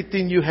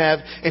everything you have,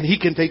 and He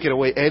can take it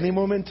away any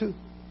moment too.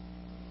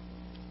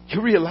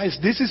 You realize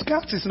this is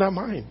God's, it's not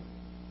mine.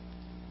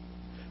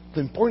 The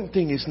important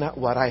thing is not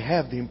what I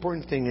have. The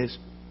important thing is,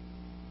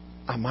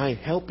 am I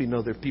helping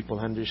other people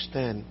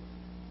understand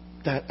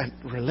that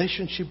a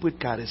relationship with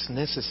God is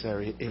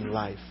necessary in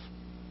life?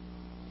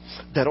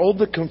 That all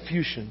the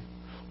confusion,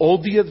 all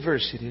the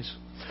adversities,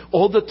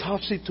 all the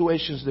tough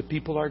situations that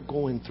people are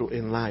going through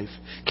in life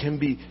can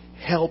be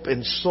helped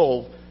and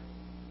solved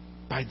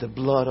by the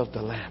blood of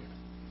the Lamb.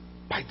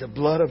 By the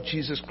blood of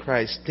Jesus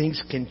Christ,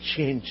 things can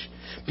change.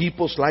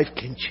 People's life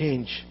can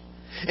change.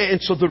 And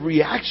so the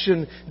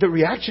reaction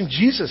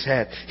Jesus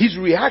had, His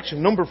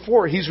reaction, number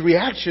 4, His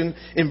reaction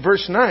in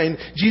verse 9,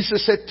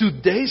 Jesus said,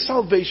 today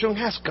salvation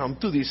has come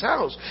to this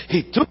house.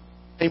 He took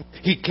him,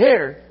 He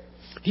cared,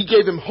 He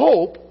gave him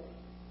hope,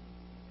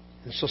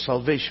 and so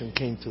salvation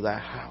came to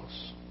that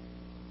house.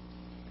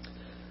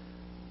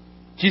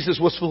 Jesus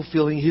was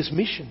fulfilling His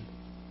mission.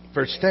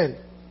 Verse 10.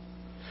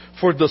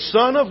 For the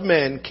Son of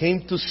Man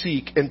came to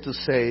seek and to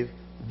save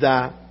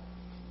the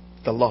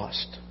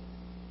lost.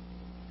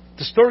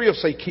 The story of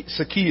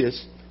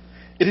Zacchaeus,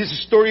 it is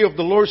a story of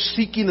the Lord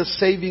seeking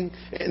saving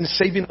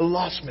a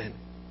lost man.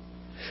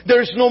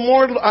 There is no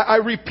more, I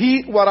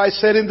repeat what I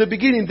said in the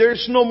beginning, there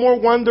is no more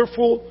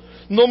wonderful,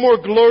 no more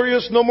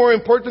glorious, no more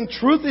important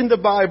truth in the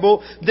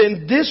Bible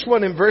than this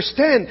one in verse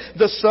 10.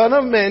 The Son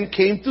of Man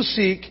came to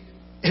seek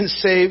and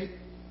save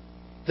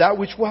that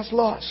which was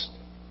lost.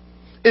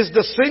 Is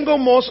the single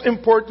most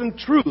important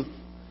truth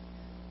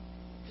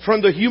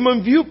from the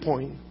human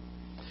viewpoint.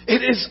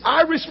 It is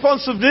our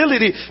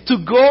responsibility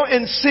to go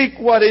and seek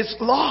what is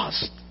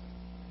lost.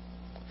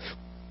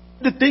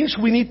 The things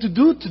we need to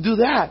do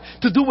that,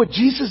 to do what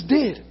Jesus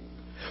did.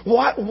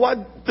 What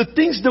the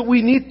things that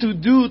we need to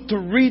do to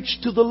reach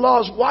to the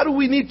lost. What do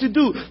we need to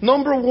do?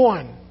 Number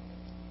one,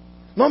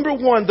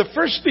 the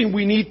first thing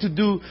we need to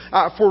do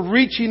for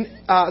reaching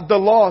the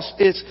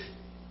lost is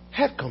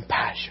have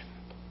compassion.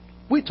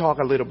 We talked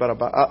a little bit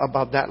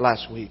about that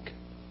last week.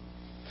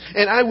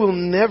 And I will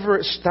never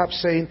stop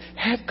saying,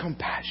 have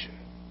compassion.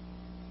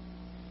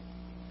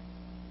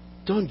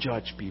 Don't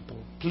judge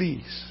people,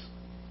 please.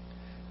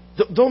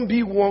 Don't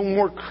be one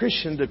more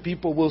Christian that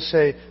people will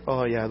say,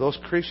 oh yeah, those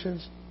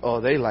Christians,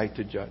 oh, they like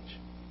to judge.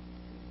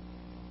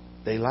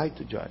 They like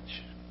to judge.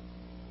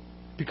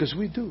 Because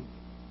we do.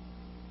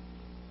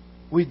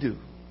 We do.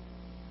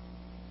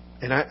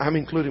 And I'm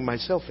including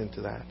myself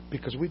into that.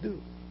 Because we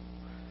do.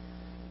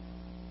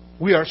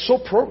 We are so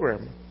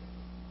programmed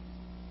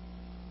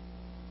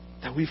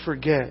that we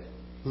forget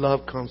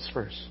love comes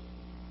first.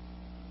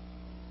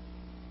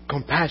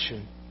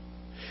 Compassion.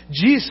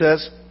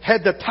 Jesus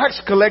had the tax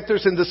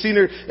collectors and the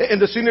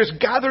sinners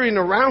gathering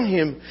around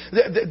Him.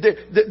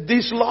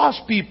 These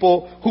lost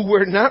people who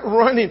were not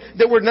running,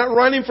 they were not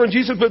running from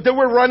Jesus, but they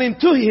were running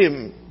to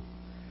Him.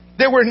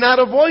 They were not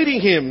avoiding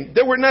Him.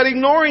 They were not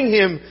ignoring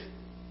Him.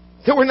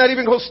 They were not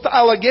even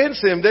hostile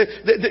against Him.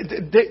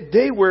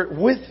 They were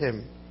with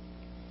Him.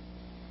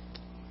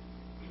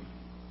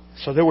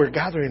 So they were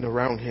gathering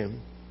around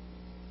Him.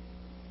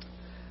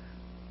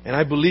 And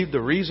I believe the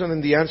reason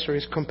and the answer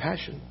is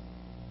compassion.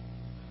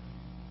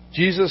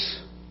 Jesus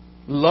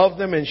loved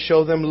them and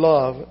showed them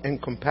love and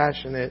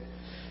compassionate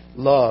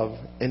love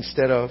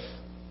instead of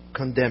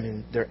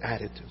condemning their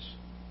attitudes.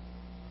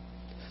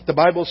 The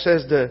Bible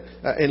says that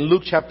in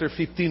Luke chapter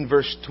 15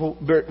 verse 2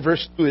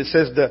 it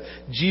says that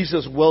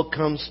Jesus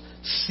welcomes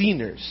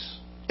sinners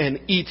and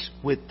eats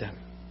with them.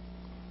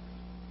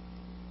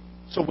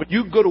 So when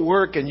you go to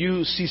work and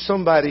you see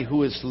somebody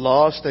who is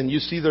lost and you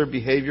see their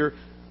behavior,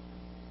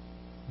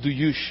 do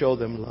you show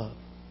them love?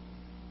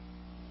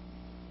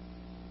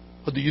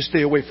 Or do you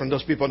stay away from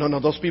those people? No,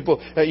 those people,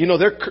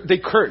 they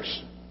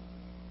curse.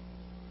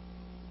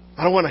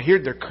 I don't want to hear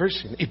their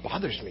cursing. It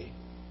bothers me.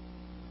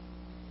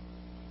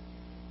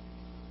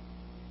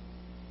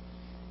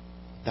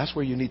 That's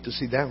where you need to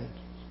sit down.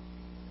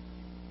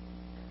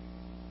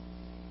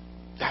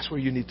 That's where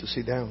you need to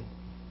sit down.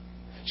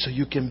 So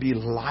you can be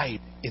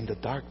light in the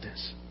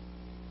darkness.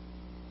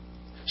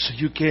 So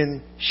you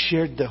can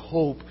share the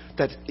hope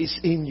that is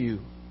in you.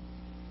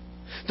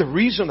 The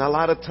reason a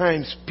lot of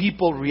times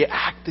people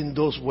react in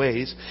those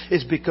ways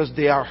is because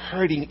they are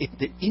hurting in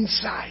the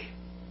inside.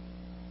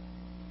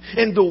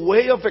 And the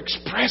way of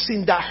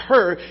expressing that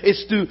hurt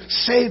is to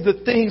say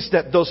the things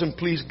that doesn't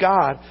please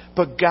God,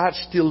 but God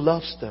still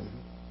loves them.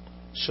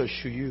 So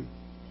should you.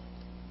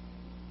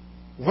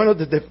 One of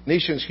the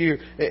definitions here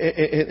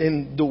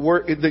in the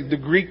word, the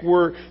Greek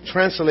word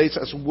translates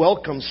as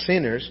welcome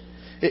sinners.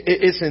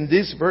 It's in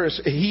this verse.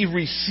 He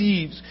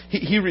receives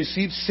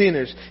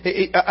sinners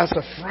as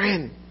a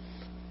friend.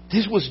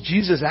 This was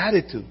Jesus'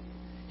 attitude.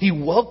 He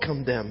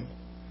welcomed them.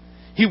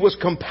 He was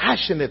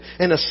compassionate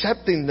and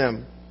accepting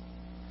them.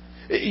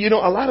 You know,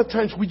 a lot of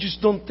times we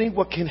just don't think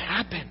what can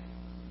happen.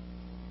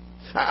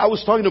 I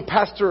was talking to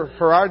Pastor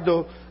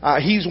Gerardo.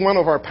 He's one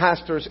of our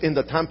pastors in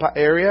the Tampa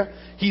area.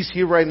 He's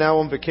here right now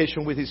on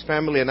vacation with his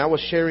family, and I was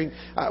sharing.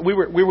 We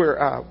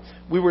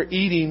were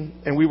eating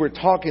and we were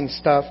talking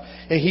stuff,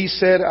 and he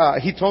said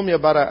he told me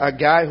about a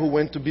guy who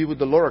went to be with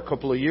the Lord a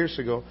couple of years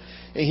ago,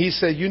 and he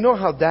said, you know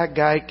how that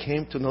guy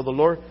came to know the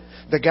Lord?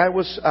 The guy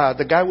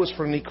was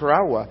from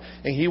Nicaragua,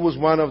 and he was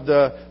one of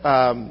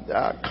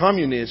the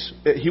communists.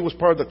 He was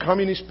part of the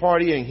Communist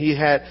Party, and he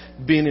had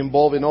been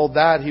involved in all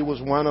that. He was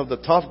one of the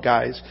tough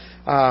guys,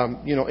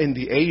 in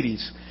the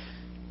 80s.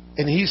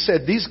 And he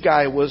said this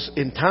guy was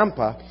in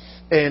Tampa,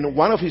 and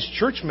one of his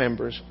church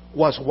members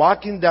was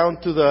walking down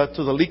to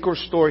the liquor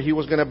store. He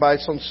was going to buy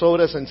some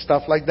sodas and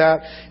stuff like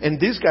that. And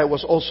this guy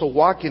was also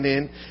walking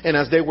in. And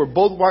as they were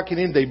both walking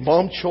in, they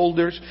bumped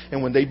shoulders.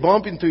 And when they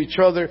bump into each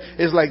other,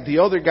 it's like the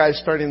other guy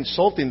started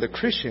insulting the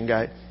Christian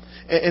guy.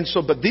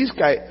 But this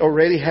guy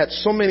already had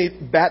so many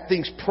bad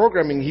things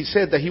programming. He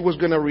said that he was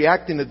going to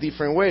react in a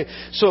different way.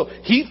 So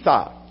he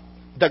thought,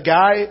 the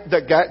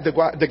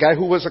guy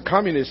who was a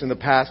communist in the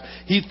past,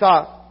 he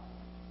thought,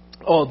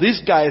 oh,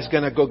 this guy is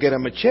going to go get a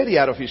machete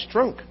out of his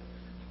trunk.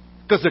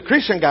 Because the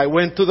Christian guy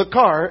went to the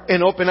car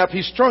and opened up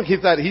his trunk. He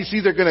thought he's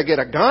either going to get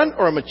a gun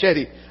or a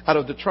machete out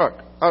of the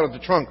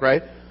trunk,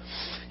 right?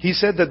 He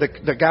said that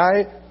the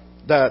guy,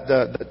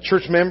 the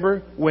church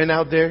member, went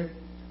out there,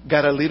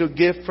 got a little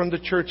gift from the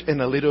church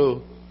and a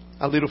little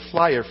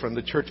flyer from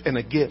the church and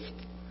a gift.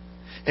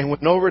 And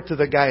went over to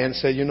the guy and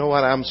said, you know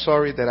what, I'm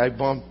sorry that I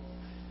bumped.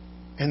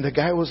 And the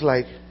guy was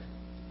like,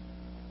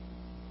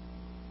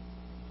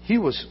 he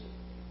was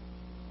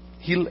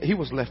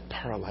left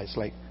paralyzed,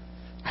 like,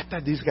 I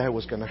thought this guy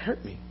was going to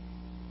hurt me.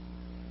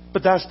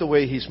 But that's the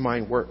way his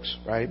mind works,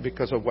 right?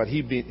 Because of what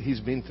he's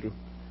been through.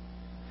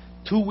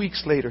 2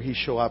 weeks later, he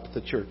showed up at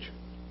the church.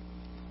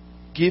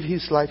 Give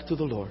his life to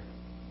the Lord.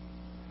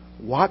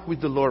 Walked with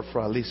the Lord for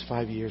at least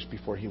 5 years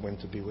before he went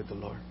to be with the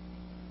Lord.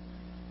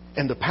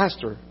 And the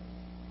pastor,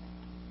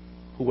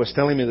 who was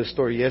telling me the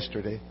story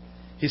yesterday,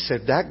 he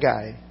said that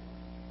guy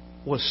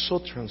was so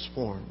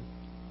transformed.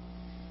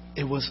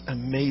 It was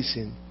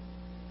amazing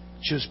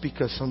just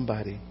because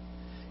somebody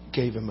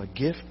gave him a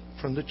gift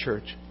from the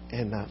church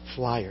and a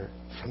flyer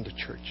from the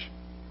church.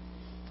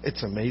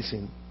 It's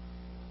amazing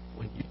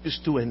when you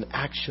just do an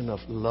action of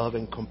love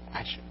and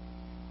compassion.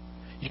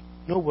 You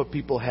know what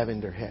people have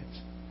in their heads.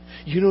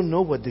 You don't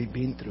know what they've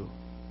been through.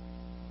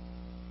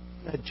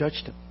 Not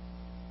judge them.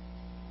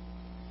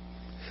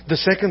 The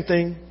second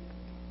thing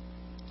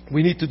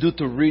we need to do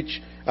to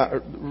reach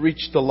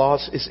the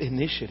lost is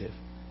initiative.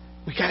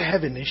 We got to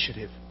have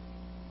initiative.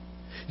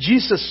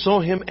 Jesus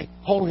saw him and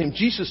called him.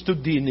 Jesus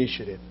took the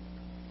initiative.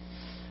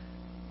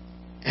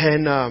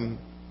 And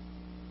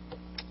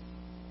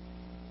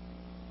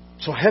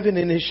so having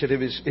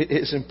initiative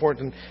is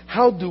important.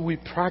 How do we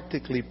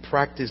practically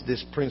practice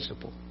this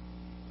principle?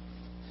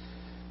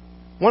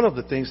 One of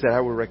the things that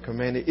I would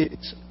recommend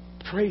is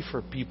pray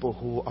for people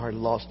who are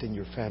lost in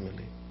your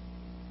family.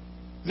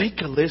 Make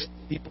a list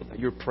of people that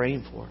you're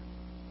praying for.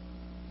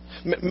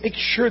 Make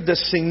sure the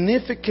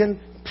significant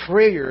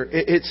prayer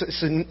is a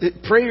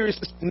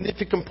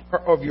significant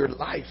part of your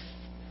life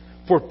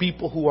for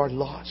people who are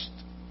lost.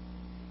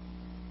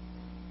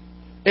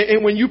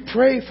 And when you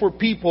pray for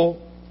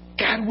people,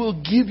 God will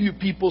give you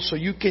people so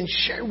you can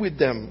share with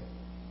them.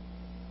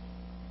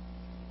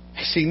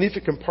 A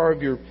significant part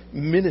of your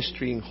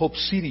ministry in Hope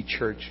City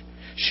Church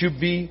should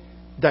be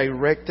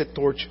directed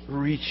towards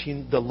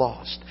reaching the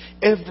lost.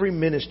 Every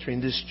ministry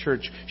in this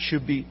church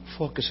should be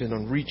focusing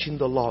on reaching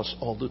the lost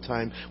all the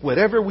time.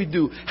 Whatever we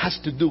do has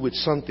to do with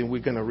something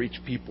we're going to reach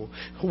people.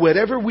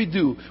 Whatever we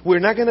do, we're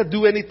not going to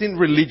do anything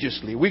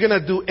religiously. We're going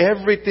to do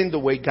everything the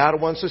way God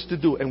wants us to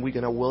do, and we're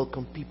going to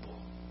welcome people.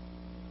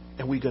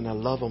 And we're going to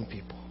love on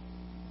people.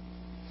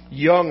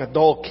 Young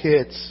adult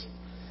kids.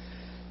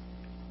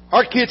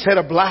 Our kids had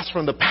a blast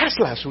from the past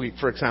last week,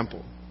 for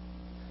example.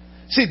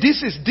 See,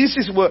 this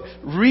is what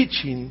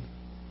reaching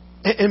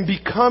and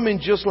becoming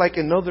just like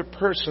another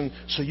person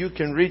so you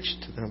can reach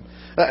to them.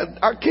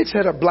 Our kids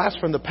had a blast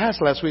from the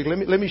past last week.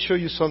 Let me show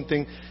you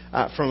something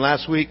from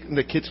last week in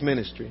the kids'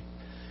 ministry.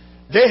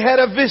 They had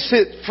a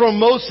visit from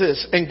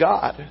Moses and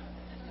God.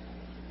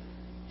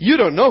 You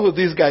don't know who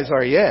these guys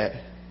are yet.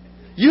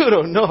 You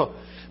don't know.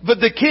 But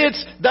the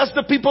kids, that's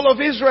the people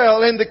of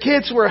Israel. And the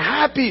kids were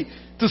happy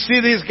to see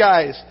these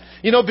guys.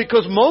 You know,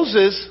 because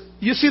Moses,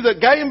 you see the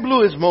guy in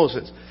blue is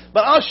Moses.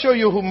 But I'll show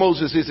you who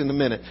Moses is in a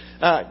minute.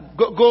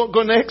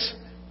 Go next.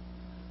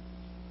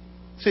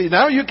 See,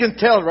 now you can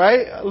tell,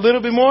 right? A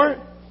little bit more.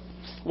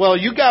 Well,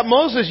 you got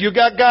Moses. You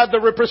got God, the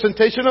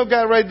representation of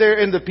God right there,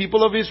 and the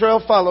people of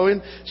Israel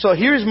following. So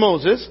here's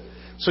Moses.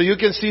 So you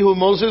can see who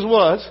Moses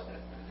was.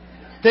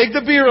 Take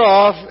the beard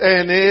off,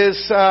 and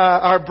it's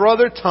our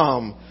brother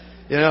Tom.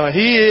 You know,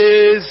 he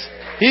is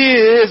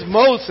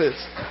Moses.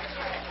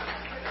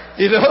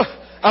 You know,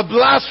 a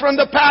blast from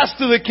the past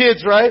to the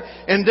kids, right?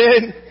 And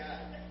then,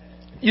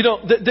 you know,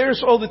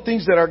 there's all the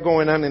things that are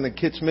going on in the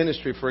kids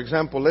ministry. For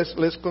example,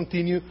 let's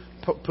continue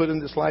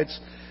putting the slides.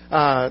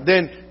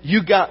 Then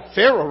you got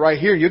Pharaoh right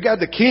here. You got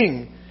the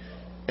king.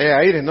 Hey,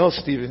 I didn't know,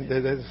 Stephen.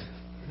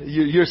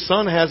 Your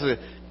son has a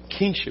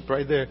kingship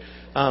right there.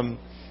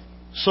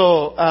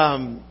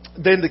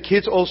 Then the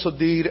kids also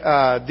did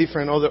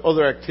different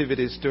other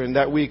activities during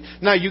that week.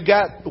 Now you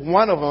got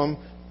one of them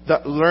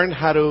that learned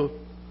how to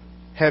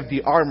have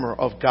the armor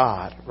of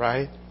God,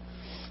 right?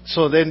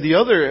 So then the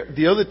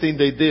other thing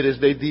they did is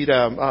they did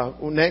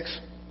next.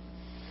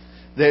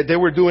 They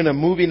were doing a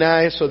movie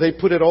night, so they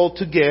put it all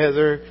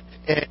together.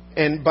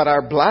 But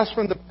our blast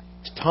from the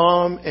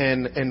Tom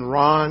and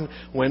Ron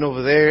went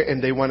over there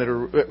and they wanted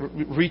to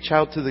reach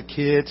out to the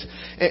kids.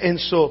 And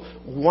so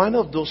one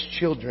of those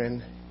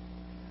children,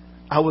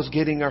 I was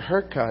getting a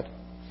haircut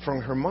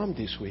from her mom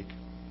this week.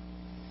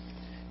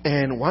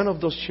 And one of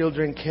those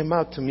children came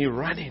out to me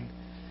running.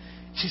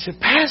 She said,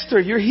 Pastor,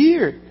 you're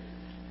here.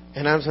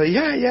 And I was like,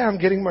 yeah, I'm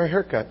getting my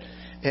haircut.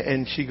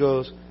 And she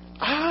goes,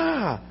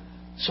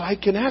 so I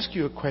can ask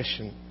you a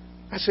question.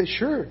 I said,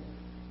 sure.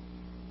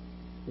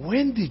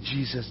 When did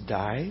Jesus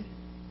die?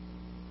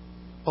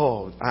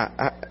 Oh,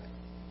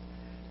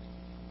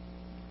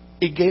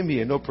 it gave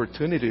me an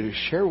opportunity to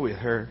share with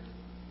her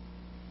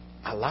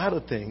a lot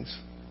of things.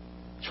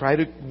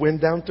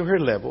 Went down to her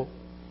level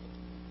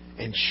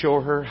and show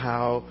her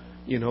how,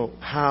 you know,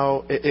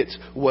 how it's,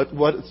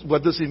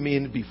 what does it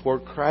mean before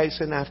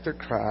Christ and after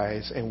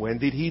Christ, and when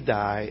did He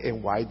die,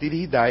 and why did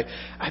He die?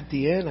 At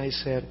the end, I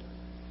said,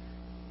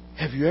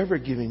 have you ever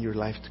given your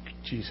life to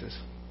Jesus?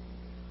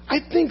 I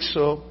think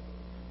so.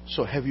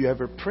 So have you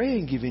ever prayed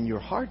and given your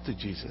heart to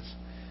Jesus?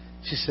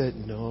 She said,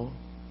 no.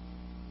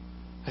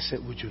 I said,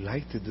 would you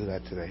like to do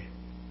that today?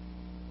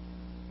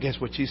 Guess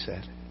what she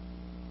said?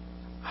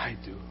 I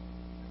do.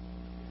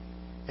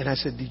 And I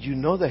said, did you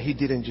know that He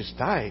didn't just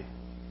die,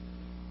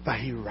 but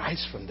He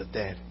rise from the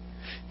dead?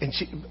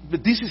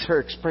 But this is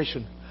her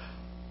expression.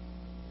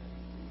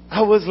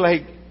 I was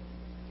like,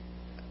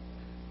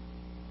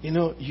 you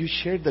know, you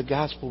shared the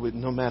gospel with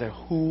no matter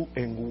who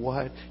and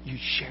what. You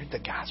shared the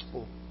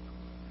gospel.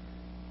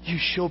 You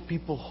show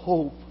people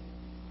hope.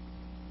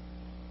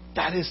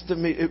 That is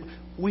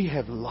we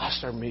have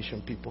lost our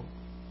mission, people.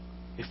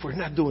 If we're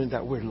not doing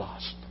that, we're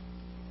lost.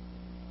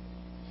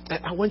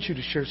 And I want you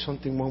to share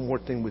one more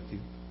thing with you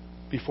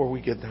before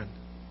we get done.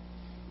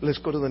 Let's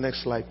go to the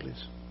next slide,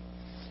 please.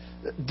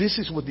 This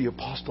is what the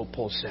Apostle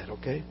Paul said,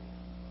 okay?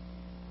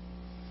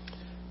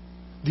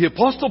 The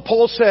Apostle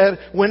Paul said,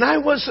 when I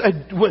was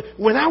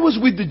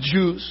with the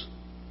Jews,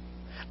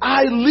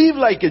 I lived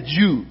like a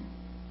Jew.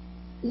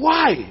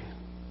 Why?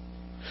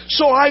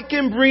 So I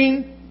can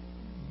bring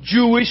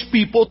Jewish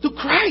people to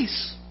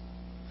Christ.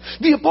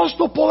 The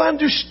Apostle Paul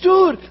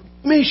understood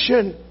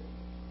mission.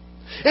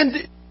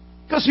 And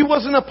because he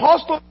was an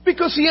apostle,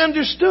 because he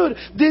understood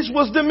this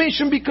was the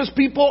mission, because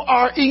people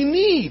are in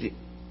need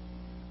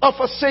of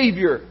a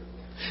Savior.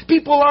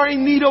 People are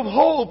in need of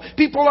hope.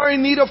 People are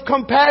in need of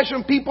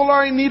compassion. People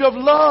are in need of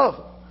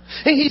love.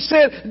 And he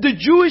said, the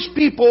Jewish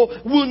people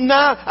will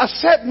not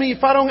accept me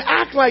if I don't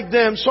act like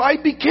them. So I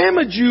became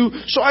a Jew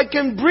so I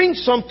can bring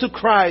some to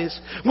Christ.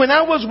 When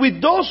I was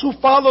with those who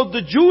followed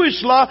the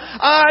Jewish law,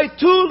 I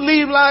too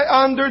lived like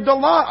under the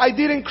law. I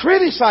didn't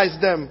criticize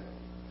them.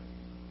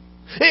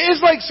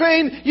 It's like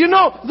saying, you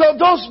know,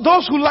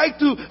 those who like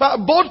to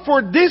vote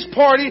for this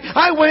party,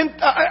 I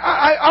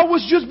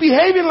was just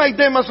behaving like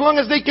them as long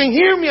as they can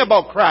hear me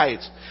about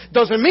Christ.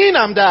 Doesn't mean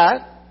I'm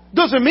that.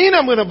 Doesn't mean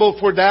I'm going to vote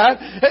for that.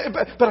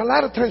 But a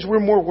lot of times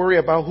we're more worried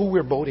about who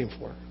we're voting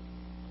for.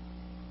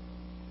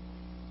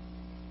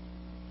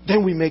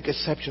 Then we make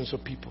exceptions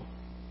of people.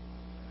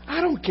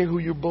 I don't care who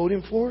you're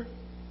voting for.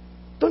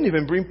 Don't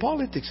even bring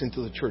politics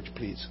into the church,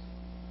 please.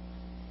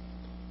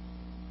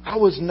 I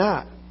was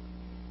not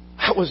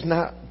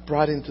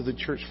brought into the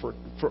church for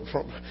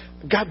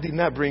God did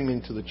not bring me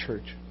into the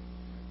church.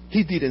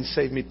 He didn't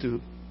save me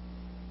to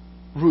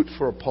root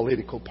for a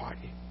political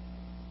party.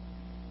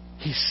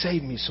 He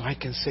saved me so I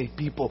can save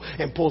people.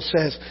 And Paul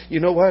says, you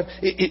know what?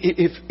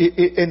 If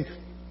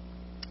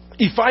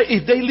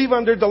they live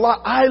under the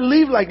law, I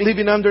live like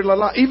living under the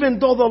law, even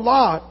though the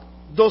law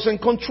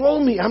doesn't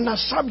control me. I'm not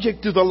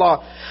subject to the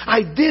law.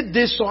 I did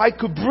this so I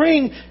could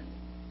bring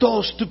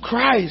those to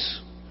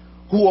Christ,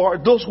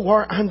 those who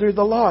are under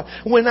the law.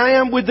 When I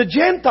am with the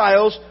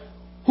Gentiles,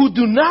 who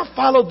do not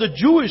follow the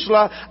Jewish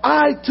law,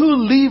 I too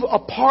live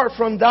apart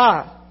from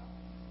that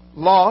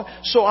law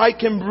so I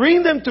can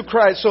bring them to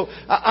Christ. So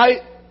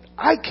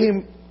I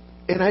came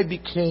and I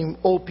became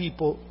old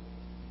people,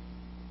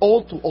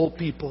 old to old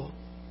people,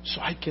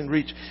 so I can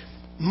reach.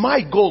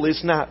 My goal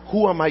is not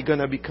who am I going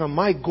to become.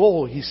 My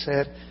goal, he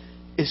said,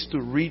 is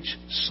to reach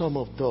some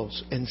of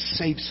those and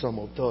save some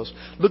of those.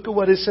 Look at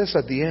what it says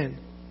at the end.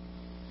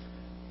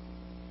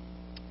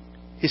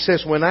 He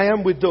says, when I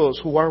am with those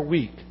who are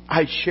weak,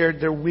 I share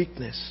their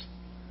weakness.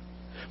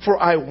 For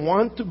I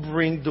want to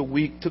bring the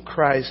weak to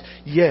Christ.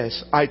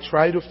 Yes, I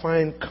try to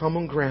find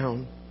common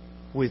ground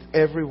with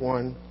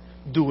everyone,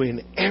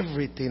 doing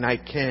everything I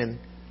can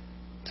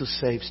to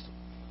save.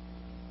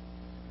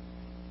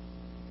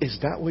 Is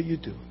that what you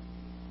do?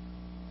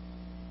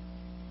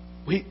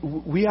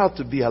 We ought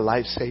to be a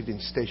life-saving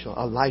station,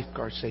 a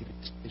lifeguard saving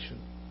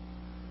station.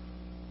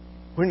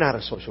 We're not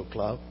a social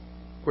club.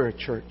 We're a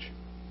church.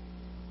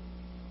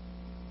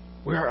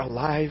 We're a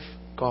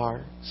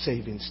lifeguard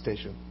saving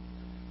station.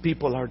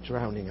 People are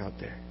drowning out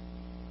there.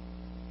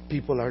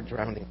 People are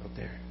drowning out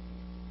there.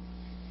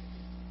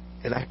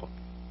 And I hope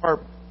our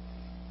heart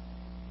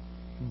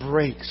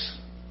breaks.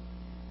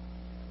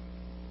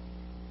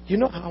 You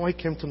know how I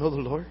came to know the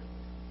Lord?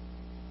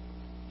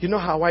 You know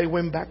how I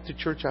went back to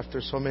church after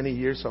so many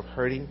years of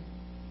hurting?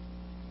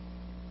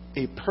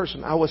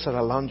 I was at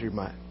a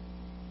laundromat.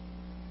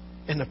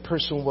 And a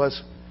person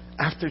was,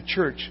 after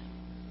church,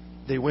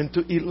 they went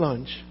to eat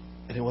lunch.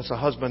 And it was a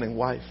husband and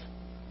wife.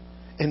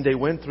 And they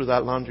went through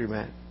that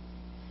laundromat.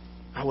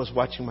 I was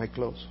watching my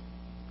clothes.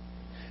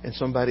 And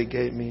somebody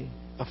gave me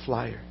a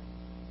flyer.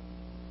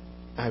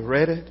 I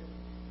read it.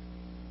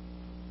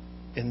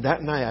 And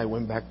that night I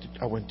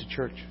went to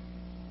church.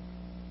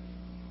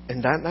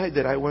 And that night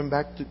that I went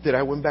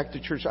back to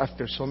church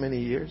after so many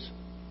years.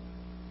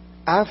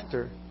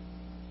 After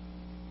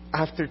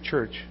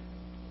church,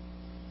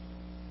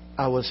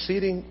 I was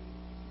sitting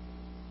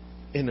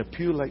in a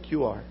pew like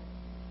you are,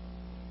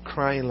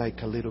 crying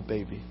like a little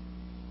baby.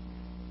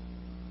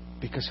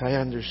 Because I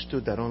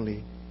understood that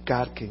only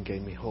God can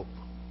give me hope.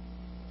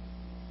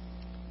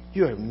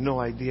 You have no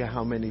idea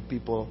how many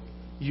people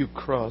you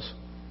cross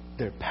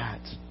their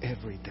paths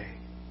every day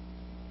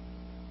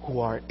who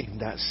are in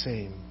that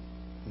same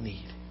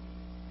need.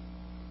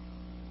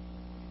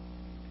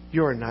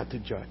 You are not to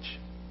judge.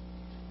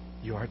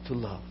 You are to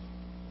love.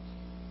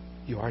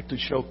 You are to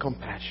show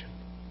compassion.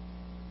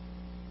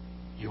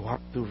 You are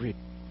to reach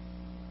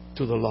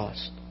to the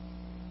lost.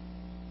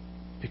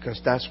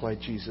 Because that's why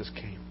Jesus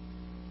came.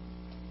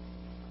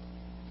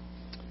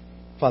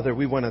 Father,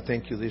 we want to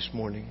thank you this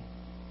morning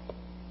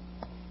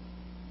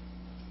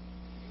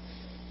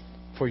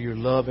for your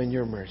love and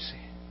your mercy.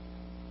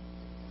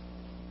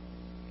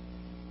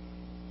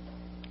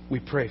 We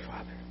pray,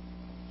 Father,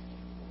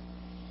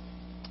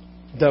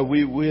 that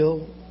we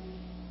will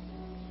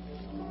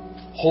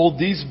hold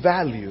this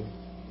value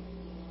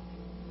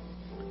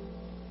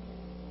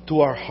to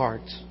our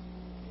hearts.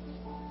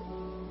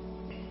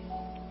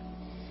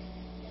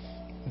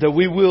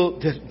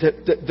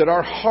 That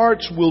our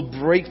hearts will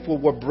break for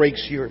what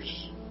breaks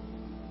yours.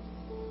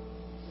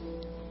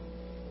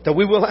 That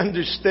we will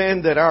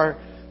understand that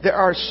there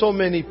are so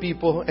many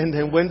people, and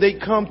then when they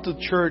come to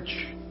church,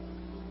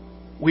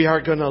 we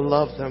are going to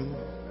love them.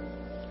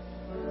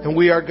 And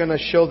we are going to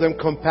show them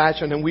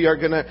compassion, and we are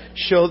going to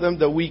show them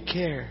that we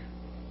care.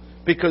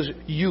 Because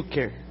you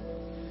care.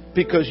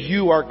 Because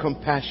you are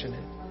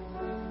compassionate.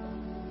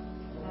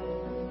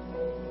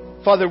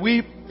 Father,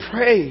 we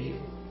pray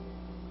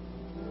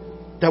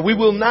that we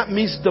will not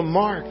miss the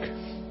mark.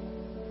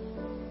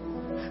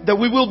 That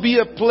we will be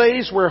a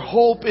place where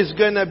hope is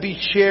going to be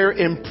shared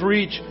and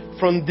preached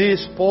from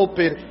this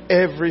pulpit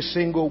every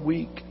single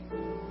week.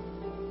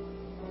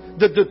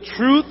 That the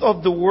truth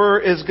of the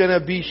word is going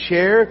to be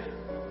shared,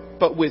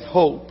 but with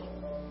hope.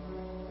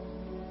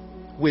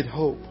 With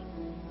hope.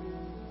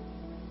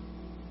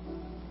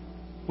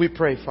 We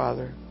pray,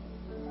 Father,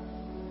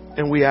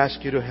 and we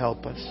ask you to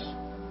help us.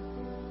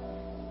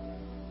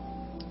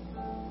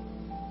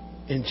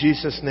 In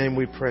Jesus' name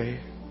we pray.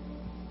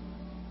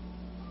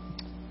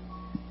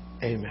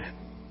 Amen.